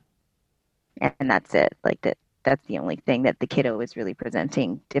motor and that's it. Like that's the only thing that the kiddo is really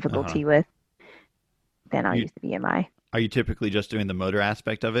presenting Uh-huh. difficulty with, then I'll You, use the BMI. are you typically just doing the motor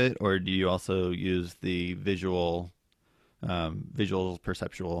aspect of it, or do you also use the visual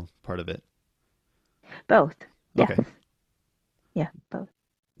perceptual part of it? Both. Yes. Okay. Yeah, both.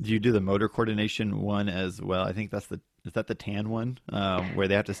 Do you do the motor coordination one as well? I think is that the tan one, where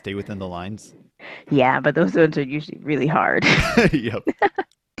they have to stay within the lines? Yeah, but those ones are usually really hard. Yep.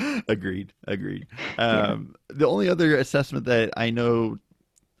 Agreed. Agreed. Yeah. The only other assessment that I know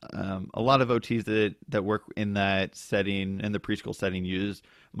a lot of OTs that work in that setting, in the preschool setting, use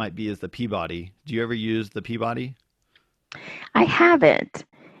might be is the Peabody. Do you ever use the Peabody? I haven't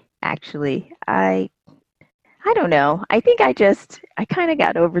actually. I don't know. I think I kind of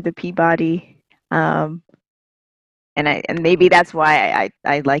got over the Peabody. Um and maybe that's why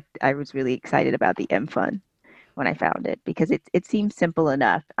I was really excited about the M Fun when I found it because it seems simple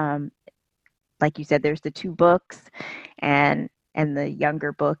enough. Like you said, there's the two books, and the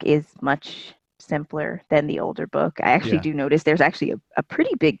younger book is much simpler than the older book. I actually Yeah. do notice there's actually a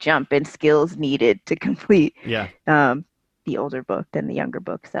pretty big jump in skills needed to complete Yeah. um, the older book than the younger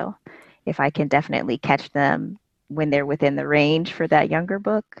book. So if I can definitely catch them when they're within the range for that younger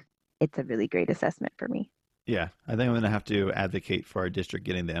book, it's a really great assessment for me. Yeah, I think I'm going to have to advocate for our district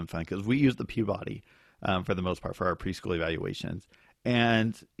getting the MFund because we use the Peabody for the most part for our preschool evaluations.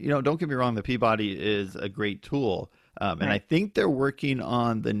 And, don't get me wrong, the Peabody is a great tool. And I Right. think they're working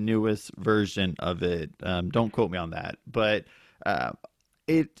on the newest version of it. Don't quote me on that. But uh,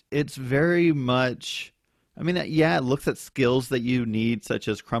 it's very much, I mean, yeah, it looks at skills that you need, such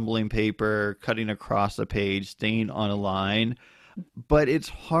as crumbling paper, cutting across a page, staying on a line, but it's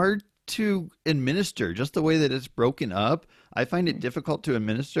hard to administer just the way that it's broken up. I find it difficult to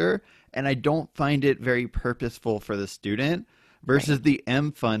administer, and I don't find it very purposeful for the student. Right. Versus the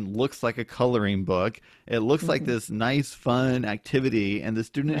M Fun looks like a coloring book. It looks like Hmm. this nice, fun activity, and the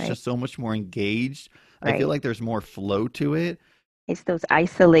student is Right. just so much more engaged. I feel Right. like there's more flow to it. It's those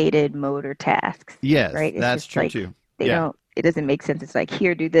isolated motor tasks, Yes, right? It's that's just true like too. Yeah. it doesn't make sense. It's like,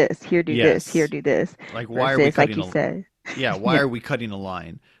 here, do this, here, do this, here, Yes. do this, Like, why are we versus, like cutting you a said, Yeah, why yeah, are we cutting a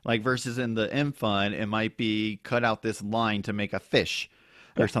line? Like versus in the M Fun, it might be cut out this line to make a fish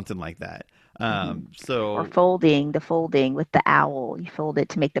or yeah. something like that. Hmm. Or So, the folding with the owl. You fold it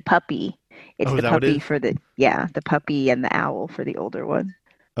to make the puppy. It's oh, is the that what it puppy is? for the, yeah, the puppy and the owl for the older one.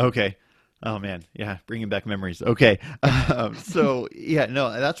 Okay. Oh man, yeah, bringing back memories. Okay, so yeah,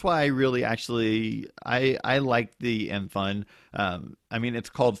 no, that's why I really actually I like the M Fund. I mean, it's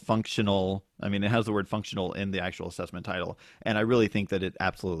called functional. I mean, it has the word functional in the actual assessment title, and I really think that it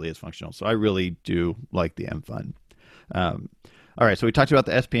absolutely is functional. So I really do like the M Fund. Um, all right, so we talked about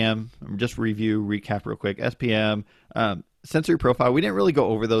the SPM. Just recap real quick. SPM, sensory profile. We didn't really go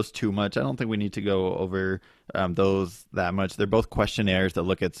over those too much. I don't think we need to go over those that much. They're both questionnaires that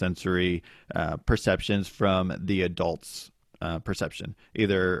look at sensory perceptions from the adult's perception,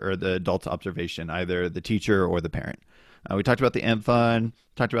 or the adult's observation, either the teacher or the parent. We talked about the M-Fun,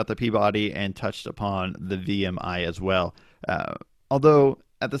 talked about the Peabody, and touched upon the VMI as well. Although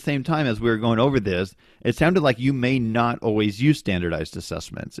at the same time as we were going over this, it sounded like you may not always use standardized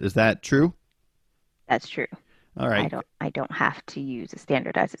assessments. Is that true? That's true. All right. I don't have to use a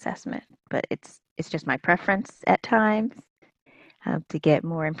standardized assessment, but it's just my preference at times to get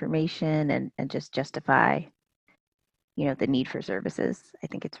more information and just justify, the need for services. I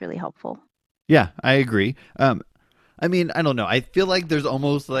think it's really helpful. Yeah, I agree. I mean, I don't know. I feel like there's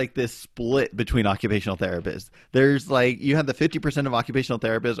almost like this split between occupational therapists. There's like, you have the 50% of occupational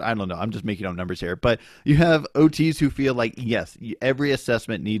therapists. I don't know. I'm just making up numbers here. But you have OTs who feel like, yes, every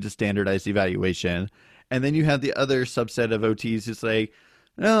assessment needs a standardized evaluation. And then you have the other subset of OTs who say,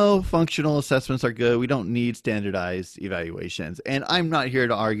 no, functional assessments are good. We don't need standardized evaluations. And I'm not here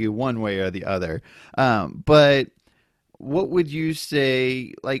to argue one way or the other. But what would you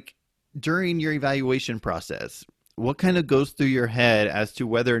say, like, during your evaluation process, what kind of goes through your head as to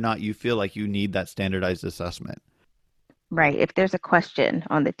whether or not you feel like you need that standardized assessment? Right. If there's a question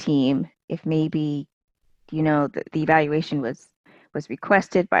on the team, if maybe, the evaluation was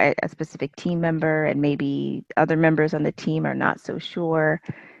requested by a specific team member and maybe other members on the team are not so sure,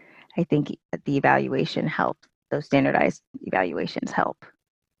 I think the evaluation helps. Those standardized evaluations help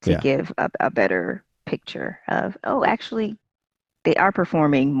to Yeah. give a better picture of, oh, actually, they are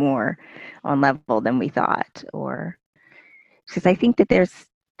performing more on level than we thought, or because I think that there's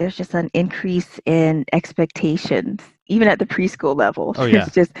just an increase in expectations even at the preschool level. Oh, yeah.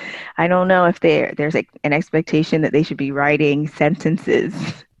 It's just, I don't know if there's an expectation that they should be writing sentences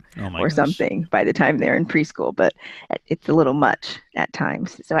Oh, my or gosh. something by the time they're in preschool, but it's a little much at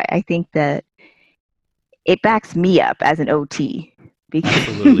times. So I think that it backs me up as an OT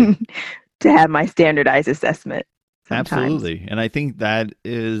Absolutely. because to have my standardized assessment sometimes. Absolutely. And I think that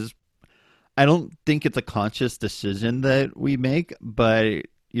is, I don't think it's a conscious decision that we make, but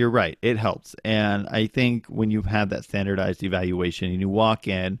you're right. It helps. And I think when you have that standardized evaluation and you walk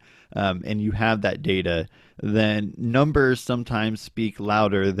in and you have that data, then numbers sometimes speak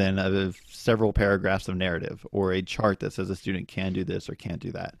louder than several paragraphs of narrative or a chart that says a student can do this or can't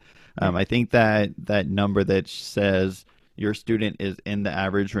do that. I think that number that says your student is in the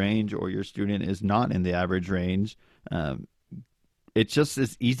average range or your student is not in the average range, it just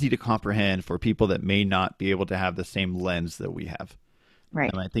is easy to comprehend for people that may not be able to have the same lens that we have. Right.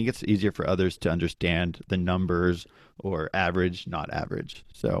 And I think it's easier for others to understand the numbers or average, not average.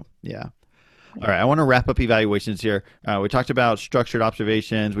 So, yeah. All right, I want to wrap up evaluations here. We talked about structured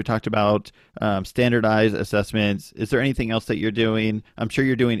observations. We talked about standardized assessments. Is there anything else that you're doing? I'm sure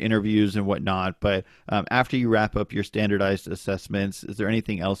you're doing interviews and whatnot, but after you wrap up your standardized assessments, is there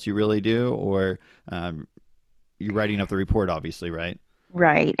anything else you really do? Or you're writing up the report, obviously, right?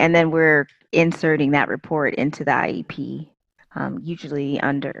 Right. And then we're inserting that report into the IEP, usually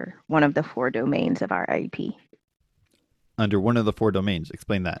under one of the 4 domains of our IEP. Under one of the 4 domains.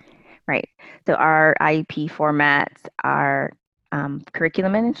 Explain that. Right. So our IEP formats are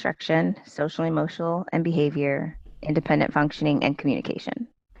curriculum and instruction, social, emotional, and behavior, independent functioning, and communication.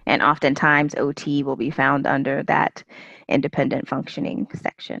 And oftentimes OT will be found under that independent functioning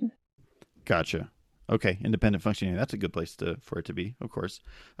section. Gotcha. Okay, independent functioning. That's a good place for it to be, of course.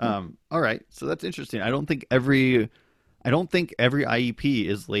 All right, so that's interesting. I don't think every IEP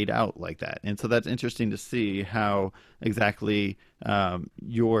is laid out like that, and so that's interesting to see how exactly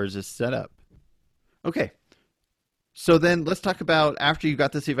yours is set up. Okay, so then let's talk about after you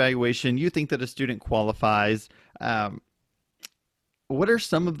got this evaluation, you think that a student qualifies. What are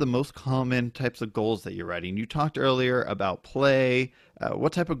some of the most common types of goals that you're writing? You talked earlier about play.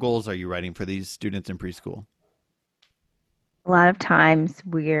 What type of goals are you writing for these students in preschool? A lot of times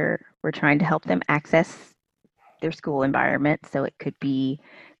we're trying to help them access their school environment. So it could be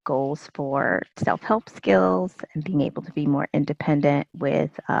goals for self-help skills and being able to be more independent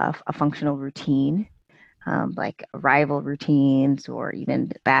with a functional routine, like arrival routines or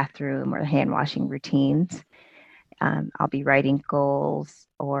even bathroom or hand washing routines. I'll be writing goals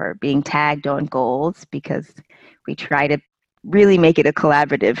or being tagged on goals because we try to really make it a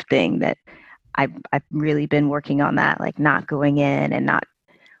collaborative thing. That I've really been working on that, like not going in and not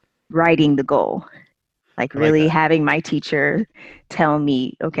writing the goal, like I like really that. having my teacher tell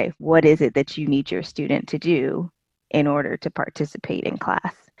me, okay, what is it that you need your student to do in order to participate in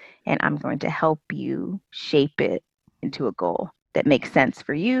class? And I'm going to help you shape it into a goal that makes sense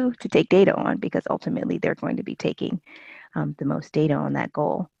for you to take data on, because ultimately they're going to be taking the most data on that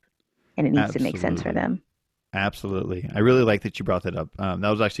goal, and it needs to make sense for Absolutely. them. Absolutely. I really like that you brought that up. That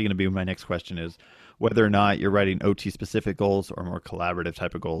was actually going to be my next question, is whether or not you're writing OT specific goals or more collaborative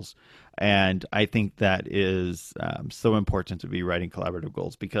type of goals. And I think that is so important to be writing collaborative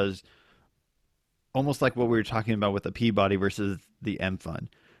goals, because almost like what we were talking about with the Peabody versus the M Fund.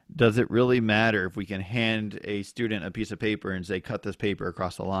 Does it really matter if we can hand a student a piece of paper and say, cut this paper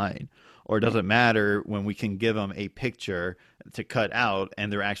across the line? Or does it matter when we can give them a picture to cut out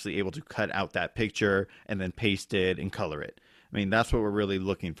and they're actually able to cut out that picture and then paste it and color it? I mean, that's what we're really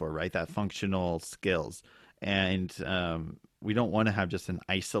looking for, right? That functional skills. And we don't want to have just an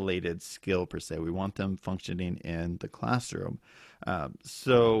isolated skill per se. We want them functioning in the classroom.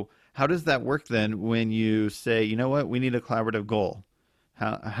 So how does that work then when you say, you know what, we need a collaborative goal?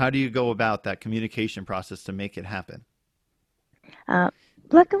 How do you go about that communication process to make it happen? Uh,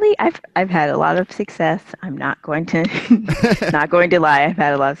 Luckily, I've had a lot of success. I'm not going to not going to lie. I've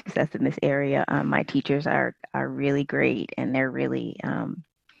had a lot of success in this area. My teachers are really great, and they're really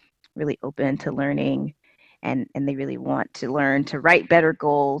open to learning, and they really want to learn to write better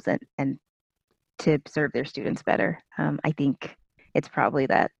goals and to serve their students better. I think it's probably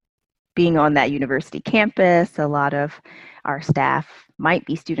that being on that university campus, a lot of our staff might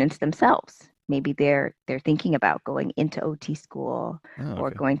be students themselves. Maybe they're thinking about going into OT school, Oh, or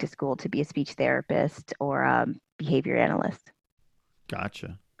okay. going to school to be a speech therapist or behavior analyst.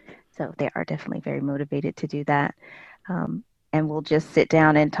 Gotcha. So they are definitely very motivated to do that. Um, and we'll just sit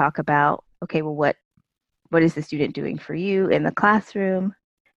down and talk about, okay, well, what is the student doing for you in the classroom?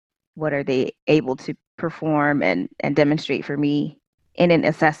 What are they able to perform and demonstrate for me in an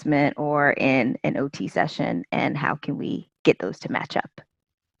assessment or in an OT session? And how can we get those to match up?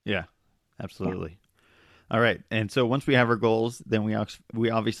 Yeah, Yeah. absolutely. All right. And so once we have our goals, then we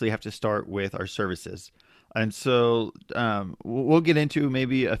obviously have to start with our services. And so we'll get into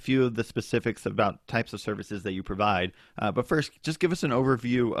maybe a few of the specifics about types of services that you provide. But first, just give us an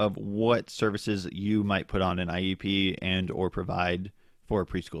overview of what services you might put on an IEP and or provide for a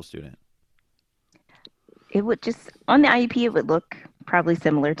preschool student. It would just, on the IEP, it would look probably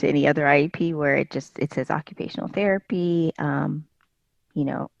similar to any other IEP, where it says occupational therapy, a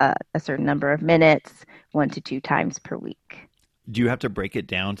certain number of minutes, 1 to 2 times per week. Do you have to break it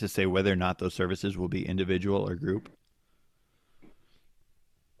down to say whether or not those services will be individual or group?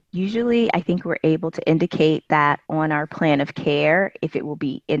 Usually, I think we're able to indicate that on our plan of care, if it will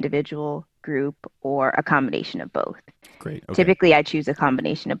be individual, group, or a combination of both. Great. Okay. Typically, I choose a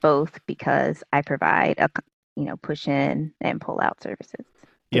combination of both because I provide push in and pull out services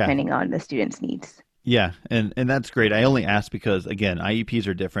Yeah. depending on the student's needs. Yeah, and that's great. I only ask because again, IEPs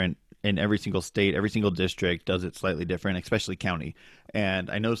are different in every single state. Every single district does it slightly different, especially county. And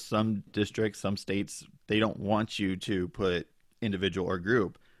I know some districts, some states, they don't want you to put individual or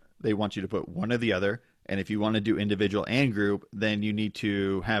group. They want you to put one or the other. And if you want to do individual and group, then you need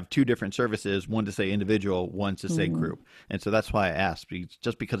to have two different services, one to say individual, one to say Mm, group. And so that's why I asked,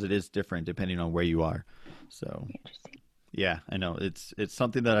 just because it is different depending on where you are. So interesting. yeah, I know. It's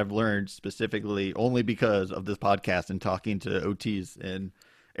something that I've learned specifically only because of this podcast and talking to OTs in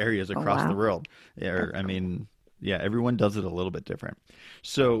areas Oh, across the wow. world. That's I cool. mean, yeah, everyone does it a little bit different.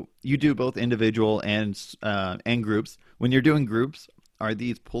 So you do both individual and groups. When you're doing groups, are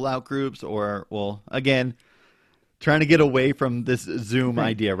these pull-out groups or, well, again, trying to get away from this Zoom Right.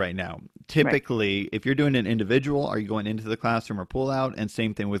 idea right now. Right. Typically, if you're doing an individual, are you going into the classroom or pull out? And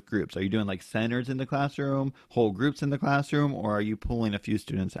same thing with groups. Are you doing like centers in the classroom, whole groups in the classroom, or are you pulling a few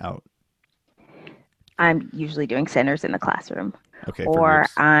students out? I'm usually doing centers in the classroom, Okay, for or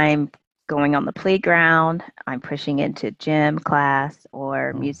groups. I'm going on the playground, I'm pushing into gym class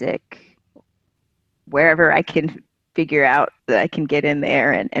or Oh, music, wherever I can figure out that I can get in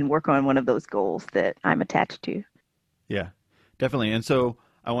there and work on one of those goals that I'm attached to. yeah, definitely. And so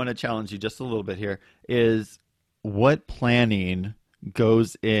I want to challenge you just a little bit here is what planning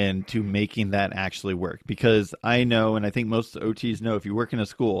goes into making that actually work? Because I know, and I think most OTs know, if you work in a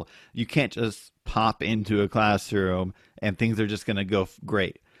school, you can't just pop into a classroom and things are just going to go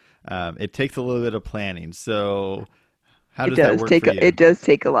great. It takes a little bit of planning. So how does that work for It you? does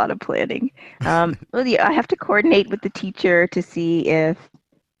take a lot of planning. Well, yeah, I have to coordinate with the teacher to see if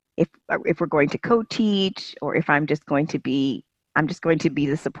if we're going to co-teach, or if I'm just going to be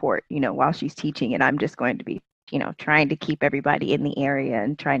the support, while she's teaching, and I'm just going to be, trying to keep everybody in the area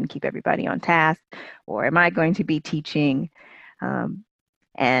and trying to keep everybody on task, or am I going to be teaching,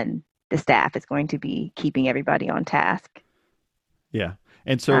 and the staff is going to be keeping everybody on task. Yeah.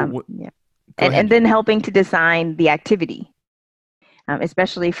 And so, yeah. Go ahead. And then helping to design the activity,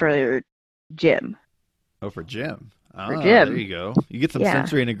 especially for gym. Oh, for gym. For gym. There you go. You get some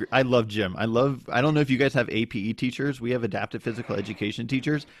sensory integration. I love gym. I don't know if you guys have APE teachers. We have adaptive physical education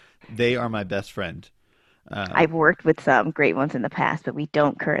teachers. They are my best friend. I've worked with some great ones in the past, but we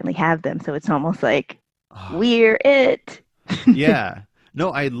don't currently have them. So it's almost like we're it. Yeah.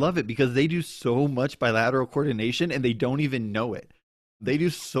 No, I love it because they do so much bilateral coordination and they don't even know it. They do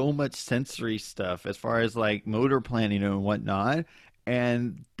so much sensory stuff as far as like motor planning and whatnot.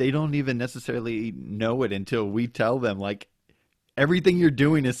 And they don't even necessarily know it until we tell them, like, everything you're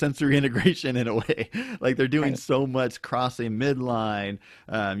doing is sensory integration in a way. Like, they're doing so much crossing midline,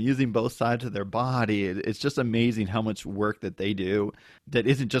 using both sides of their body. It's just amazing how much work that they do that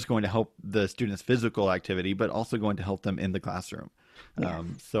isn't just going to help the students' physical activity, but also going to help them in the classroom. Yes.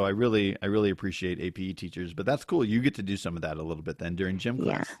 So I really appreciate APE teachers, but that's cool. You get to do some of that a little bit then during gym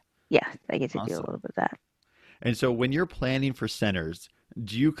class. Yeah, I get to do a little bit of that. And so when you're planning for centers,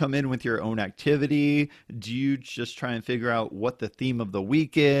 do you come in with your own activity? Do you just try and figure out what the theme of the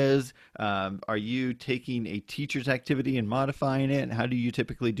week is? Are you taking a teacher's activity and modifying it? And how do you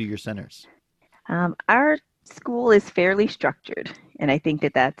typically do your centers? Our school is fairly structured, and I think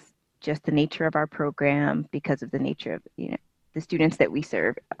that that's just the nature of our program because of the nature of, the students that we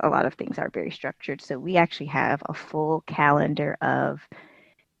serve. A lot of things are very structured. So we actually have a full calendar of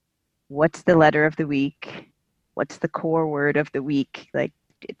what's the letter of the week, what's the core word of the week. Like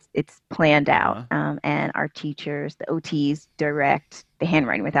it's planned out. And our teachers, the OTs, direct the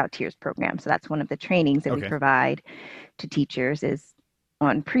Handwriting Without Tears program. So that's one of the trainings that we provide to teachers is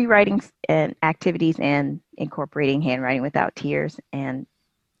on pre-writing and activities and incorporating Handwriting Without Tears. And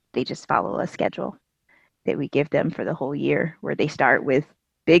they just follow a schedule that we give them for the whole year, where they start with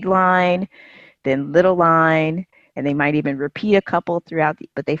big line, then little line, and they might even repeat a couple throughout,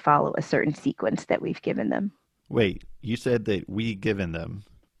 but they follow a certain sequence that we've given them. Wait, you said that we given them?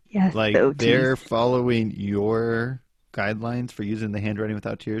 Yes. Like they're following your guidelines for using the Handwriting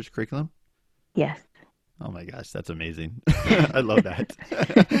Without Tears curriculum? Yes. Oh my gosh, that's amazing. I love that.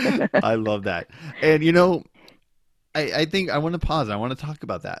 I love that. And I think I want to pause. I want to talk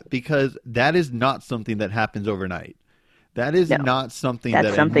about that because that is not something that happens overnight. That is not something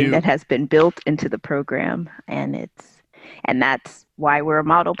that's something that has been built into the program, and that's why we're a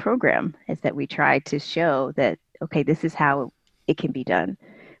model program, is that we try to show that, okay, this is how it can be done,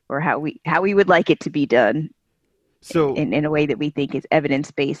 or how we would like it to be done. So in a way that we think is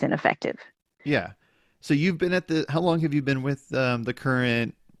evidence-based and effective. Yeah. So you've been how long have you been with the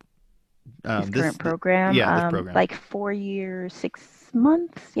current this program? This program. Like 4 years, 6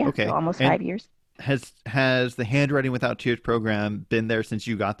 months. Yeah. Okay. So almost 5 years. Has the Handwriting Without Tears program been there since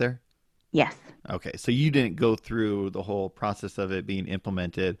you got there? Yes. Okay. So you didn't go through the whole process of it being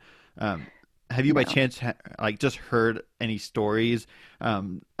implemented. Have you by chance just heard any stories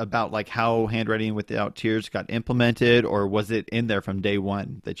about like how Handwriting Without Tears got implemented, or was it in there from day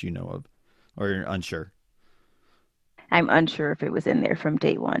one that you know of, or you're unsure? I'm unsure if it was in there from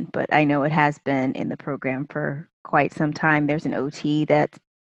day one, but I know it has been in the program for quite some time. There's an OT that's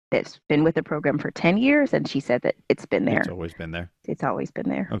been with the program for 10 years, and she said that it's been there. It's always been there. It's always been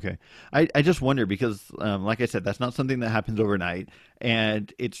there. Okay. I just wonder because, like I said, that's not something that happens overnight,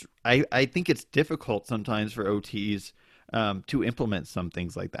 and I think it's difficult sometimes for OTs to implement some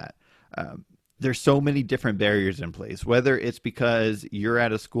things like that. There's so many different barriers in place, whether it's because you're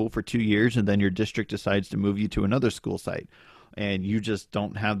at a school for 2 years and then your district decides to move you to another school site and you just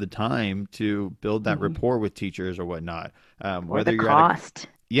don't have the time to build that rapport with teachers or whatnot. Whether you're cost.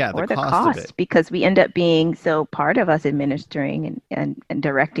 The cost of it. Because we end up being, so part of us administering and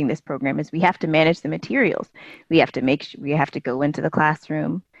directing this program is we have to manage the materials. We have to go into the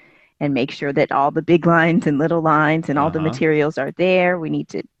classroom and make sure that all the big lines and little lines and all the materials are there. We need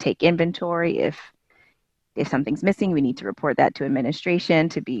to take inventory. If something's missing, we need to report that to administration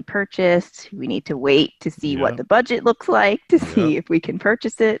to be purchased. We need to wait to see what the budget looks like to see if we can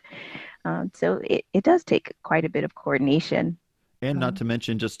purchase it. So it does take quite a bit of coordination. And not to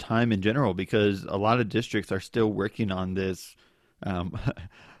mention just time in general, because a lot of districts are still working on this.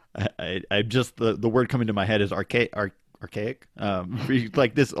 I just the word coming to my head is archaic,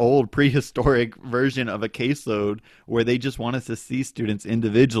 like this old prehistoric version of a caseload where they just want us to see students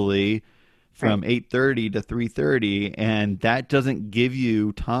individually from 8:30 to 3:30, and that doesn't give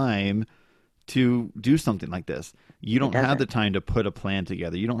you time to do something like this. You don't have the time to put a plan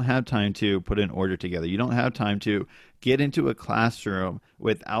together. You don't have time to put an order together. You don't have time to get into a classroom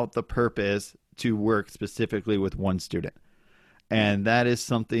without the purpose to work specifically with one student. And that is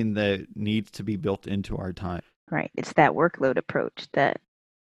something that needs to be built into our time. Right. It's that workload approach that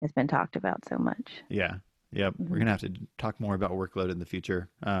has been talked about so much. Yeah. Yep. We're going to have to talk more about workload in the future.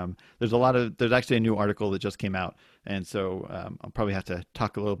 There's actually a new article that just came out. And so I'll probably have to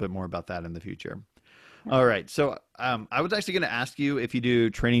talk a little bit more about that in the future. All right. So I was actually going to ask you if you do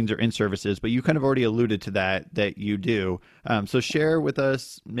trainings or in-services, but you kind of already alluded to that you do. So share with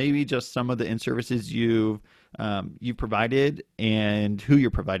us maybe just some of the in-services you've provided and who you're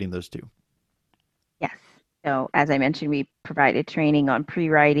providing those to. Yes. So as I mentioned, we provided training on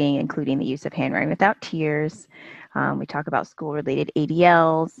pre-writing, including the use of handwriting without tears. We talk about school-related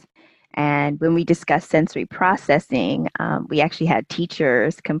ADLs. And when we discussed sensory processing, we actually had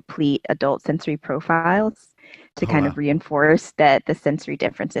teachers complete adult sensory profiles to kind of reinforce that the sensory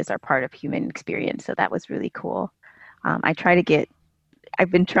differences are part of human experience. So that was really cool. I've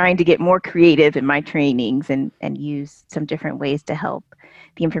been trying to get more creative in my trainings and use some different ways to help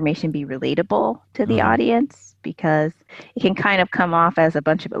the information be relatable to the audience, because it can kind of come off as a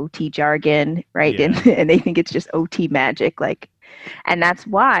bunch of OT jargon, right? Yeah. And they think it's just OT magic, and that's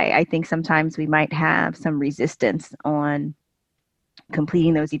why I think sometimes we might have some resistance on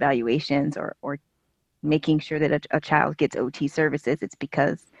completing those evaluations or making sure that a child gets OT services. It's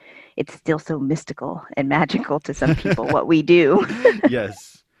because it's still so mystical and magical to some people what we do.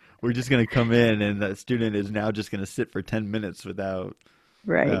 Yes. We're just going to come in and the student is now just going to sit for 10 minutes without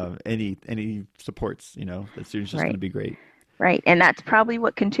any supports. The student's just going to be great. Right. And that's probably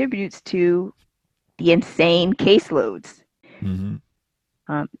what contributes to the insane caseloads.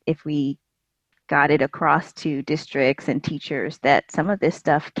 If we got it across to districts and teachers that some of this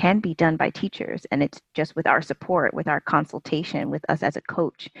stuff can be done by teachers, and it's just with our support, with our consultation, with us as a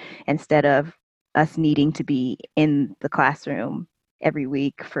coach, instead of us needing to be in the classroom every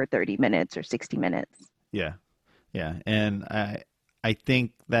week for 30 minutes or 60 minutes. Yeah. And I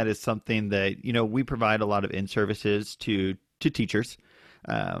think that is something that, we provide a lot of in-services to teachers.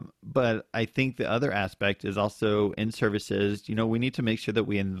 But I think the other aspect is also in services, we need to make sure that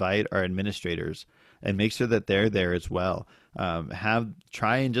we invite our administrators and make sure that they're there as well.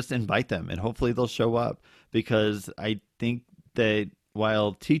 Try and just invite them, and hopefully they'll show up, because I think that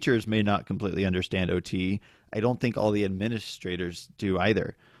while teachers may not completely understand OT, I don't think all the administrators do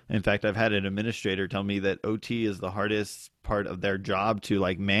either. In fact, I've had an administrator tell me that OT is the hardest part of their job to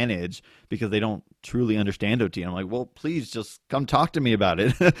manage, because they don't truly understand OT. And I'm like, well, please just come talk to me about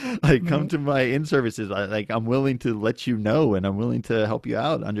it. Come to my in-services. I'm willing to let you know, and I'm willing to help you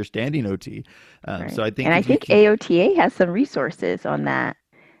out understanding OT. So I think, AOTA has some resources on that.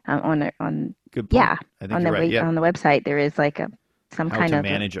 Good point. Yeah, on the website there is some how kind to of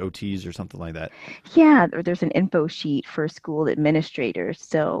manage OTs or something like that. Yeah, there's an info sheet for school administrators.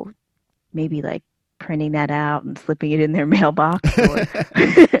 So maybe printing that out and slipping it in their mailbox,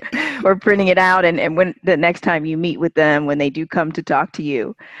 or printing it out, and when the next time you meet with them, when they do come to talk to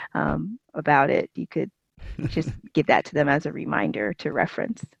you about it, you could just give that to them as a reminder to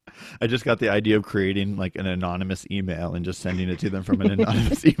reference. I just got the idea of creating an anonymous email and just sending it to them from an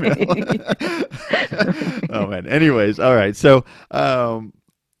anonymous email. Oh man. Anyways, all right. So,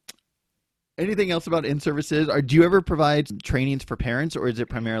 anything else about in-services? Or do you ever provide trainings for parents, or is it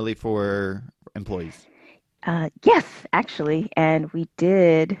primarily for employees? Yes, actually. And we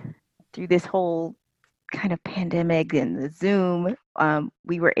did, through this whole kind of pandemic and the Zoom,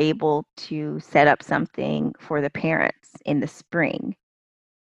 we were able to set up something for the parents in the spring.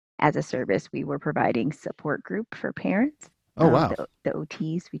 As a service, we were providing support group for parents. Oh, wow. The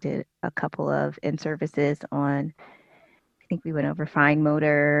OTs, we did a couple of in-services on, I think we went over fine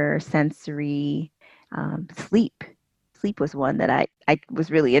motor, sensory, sleep. Sleep was one that I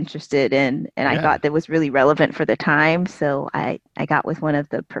was really interested in, and I thought that was really relevant for the time. So I got with one of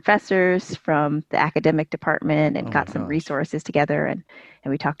the professors from the academic department and got some resources together, and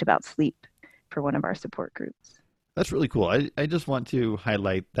we talked about sleep for one of our support groups. That's really cool. I just want to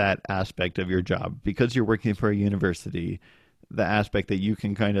highlight that aspect of your job, because you're working for a university, the aspect that you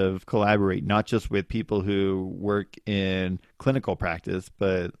can kind of collaborate, not just with people who work in clinical practice,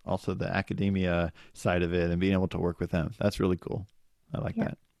 but also the academia side of it and being able to work with them. That's really cool. I like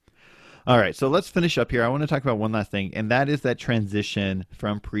that. All right. So let's finish up here. I want to talk about one last thing, and that is that transition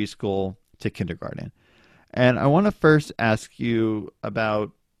from preschool to kindergarten. And I want to first ask you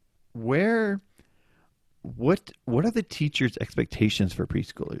about what are the teachers' expectations for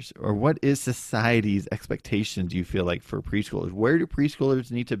preschoolers, or what is society's expectation? Do you feel like for preschoolers, where do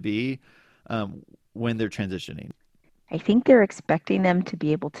preschoolers need to be when they're transitioning? I think they're expecting them to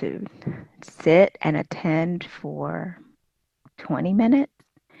be able to sit and attend for 20 minutes.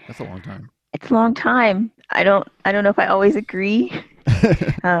 That's a long time. It's a long time. I don't know if I always agree.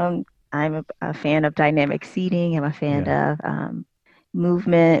 I'm a fan of dynamic seating. I'm a fan Yeah. of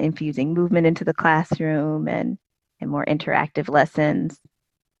movement, infusing movement into the classroom and more interactive lessons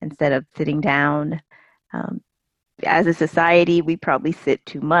instead of sitting down. Um, as a society, we probably sit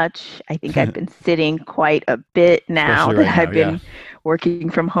too much. I think I've been sitting quite a bit now Especially that right now. I've Yeah. been working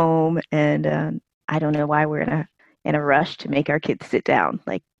from home, and I don't know why we're in a rush to make our kids sit down.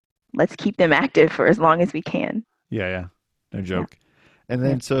 Like, let's keep them active for as long as we can. Yeah. Yeah. No Yeah, joke. And yeah.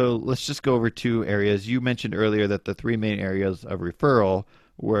 then, so let's just go over two areas. You mentioned earlier that the three main areas of referral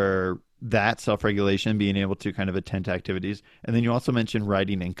were that self-regulation, being able to kind of attend to activities. And then you also mentioned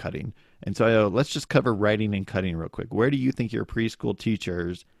writing and cutting. And so let's just cover writing and cutting real quick. Where do you think your preschool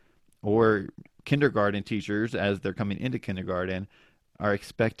teachers or kindergarten teachers, as they're coming into kindergarten, are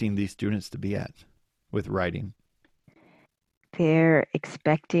expecting these students to be at with writing? They're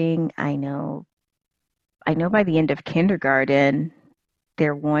expecting, I know by the end of kindergarten,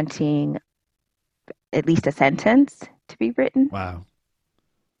 they're wanting at least a sentence to be written. Wow.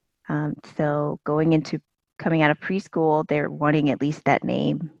 So coming out of preschool, they're wanting at least that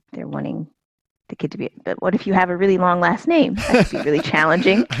name. They're wanting the kid to be, but what if you have a really long last name? That could be really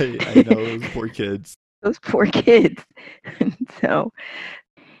challenging. I know those poor kids. Those poor kids. So,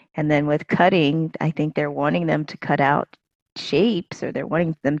 and then with cutting, I think they're wanting them to cut out shapes, or they're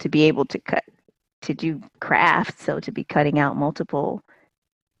wanting them to be able to do crafts. So to be cutting out multiple,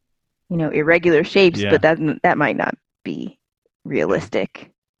 irregular shapes, Yeah. but that might not be Yeah.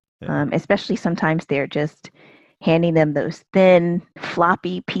 realistic. Yeah. Especially sometimes they're just handing them those thin,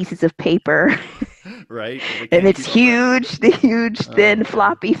 floppy pieces of paper, Right? They and can't it's keep up that. huge, the huge, thin, Yeah.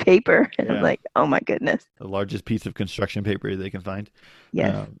 floppy paper. And I'm Yeah. like, oh my goodness. The largest piece of construction paper they can find.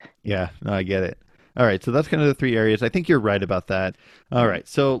 Yes. Yeah, no, I get it. All right, so that's kind of the three areas. I think you're right about that. All right,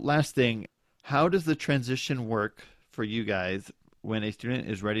 so last thing, how does the transition work for you guys when a student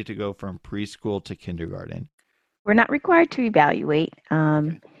is ready to go from preschool to kindergarten? We're not required to evaluate,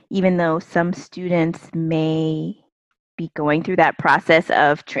 Okay. even though some students may be going through that process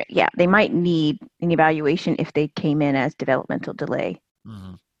of, they might need an evaluation if they came in as developmental delay,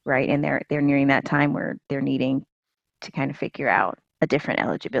 Hmm. right? And they're nearing that time where they're needing to kind of figure out a different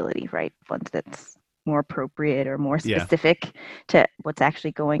eligibility, right? One that's more appropriate or more Yeah. specific to what's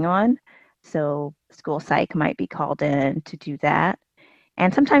actually going on. So school psych might be called in to do that.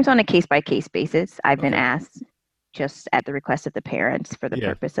 And sometimes on a case by case basis, I've been Okay. asked just at the request of the parents for the Yeah.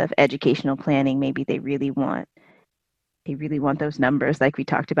 purpose of educational planning. Maybe they really want those numbers like we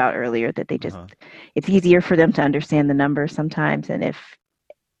talked about earlier, that Uh-huh. it's easier for them to understand the numbers sometimes. And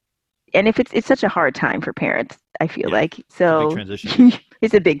if it's such a hard time for parents, I feel Yeah. like. It's a big So transition.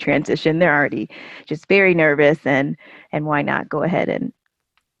 it's a big transition. They're already just very nervous, and why not go ahead and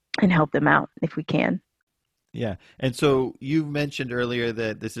help them out if we can. Yeah. And so you mentioned earlier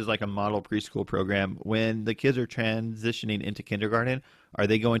that this is like a model preschool program. When the kids are transitioning into kindergarten, are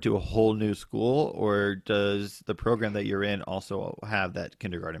they going to a whole new school, or does the program that you're in also have that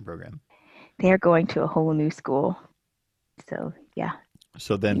kindergarten program? They're going to a whole new school. So yeah,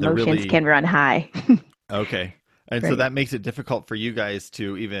 So then they're emotions really can run high. okay. And so Right. that makes it difficult for you guys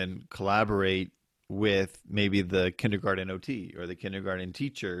to even collaborate with maybe the kindergarten OT or the kindergarten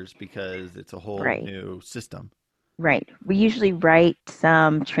teachers because it's a whole Right. new system. Right. We usually write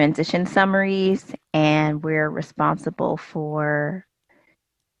some transition summaries, and we're responsible for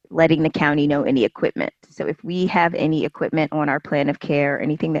letting the county know any equipment. So if we have any equipment on our plan of care,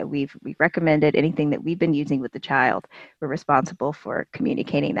 anything that we've recommended, anything that we've been using with the child, we're responsible for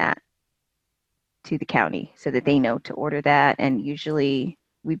communicating that to the county so that they know to order that. And usually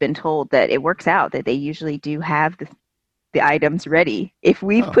we've been told that it works out, that they usually do have the items ready if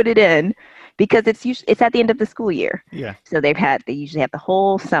we've Oh, put it in, because it's at the end of the school year. yeah. So they usually have the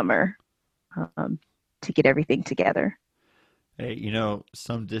whole summer um, to get everything together. Hey,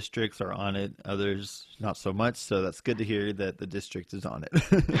 some districts are on it, others not so much. So that's good to hear that the district is on it.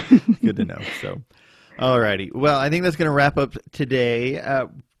 It's good to know. So, all righty. Well, I think that's going to wrap up today.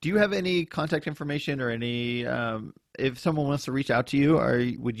 Do you have any contact information or any, if someone wants to reach out to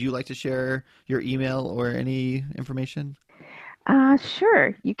you, would you like to share your email or any information?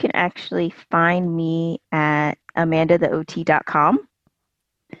 Sure. You can actually find me at amandatheot.com,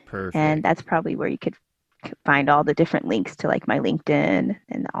 and Perfect. that's probably where you could find all the different links to like my LinkedIn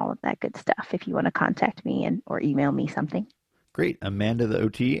and all of that good stuff if you want to contact me or email me something. Great. Amanda the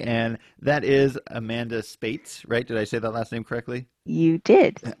OT. And that is Amanda Speights, right? Did I say that last name correctly? You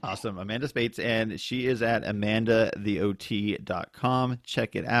did. Awesome. Amanda Speights. And she is at amandatheot.com.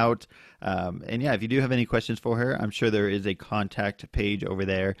 Check it out. And yeah, if you do have any questions for her, I'm sure there is a contact page over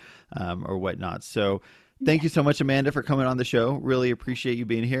there or whatnot. So thank you so much, Amanda, for coming on the show. Really appreciate you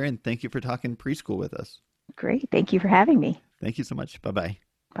being here. And thank you for talking preschool with us. Great. Thank you for having me. Thank you so much. Bye-bye.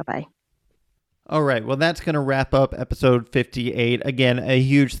 Bye-bye. All right. Well, that's going to wrap up episode 58. Again, a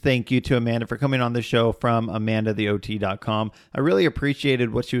huge thank you to Amanda for coming on the show from amandatheot.com. I really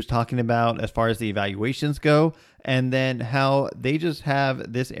appreciated what she was talking about as far as the evaluations go, and then how they just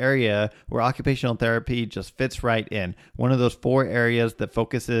have this area where occupational therapy just fits right in. One of those 4 areas that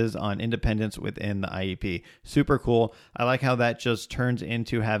focuses on independence within the IEP. Super cool. I like how that just turns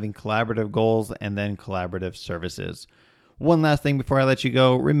into having collaborative goals and then collaborative services. One last thing before I let you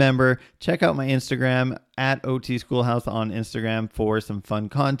go, remember, check out my Instagram at OT Schoolhouse on Instagram for some fun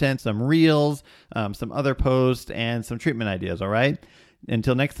content, some reels, some other posts, and some treatment ideas, all right?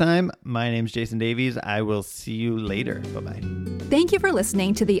 Until next time, my name's Jason Davies. I will see you later. Bye-bye. Thank you for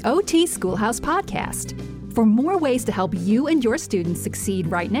listening to the OT Schoolhouse podcast. For more ways to help you and your students succeed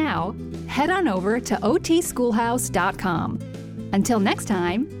right now, head on over to otschoolhouse.com. Until next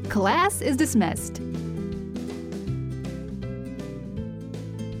time, class is dismissed.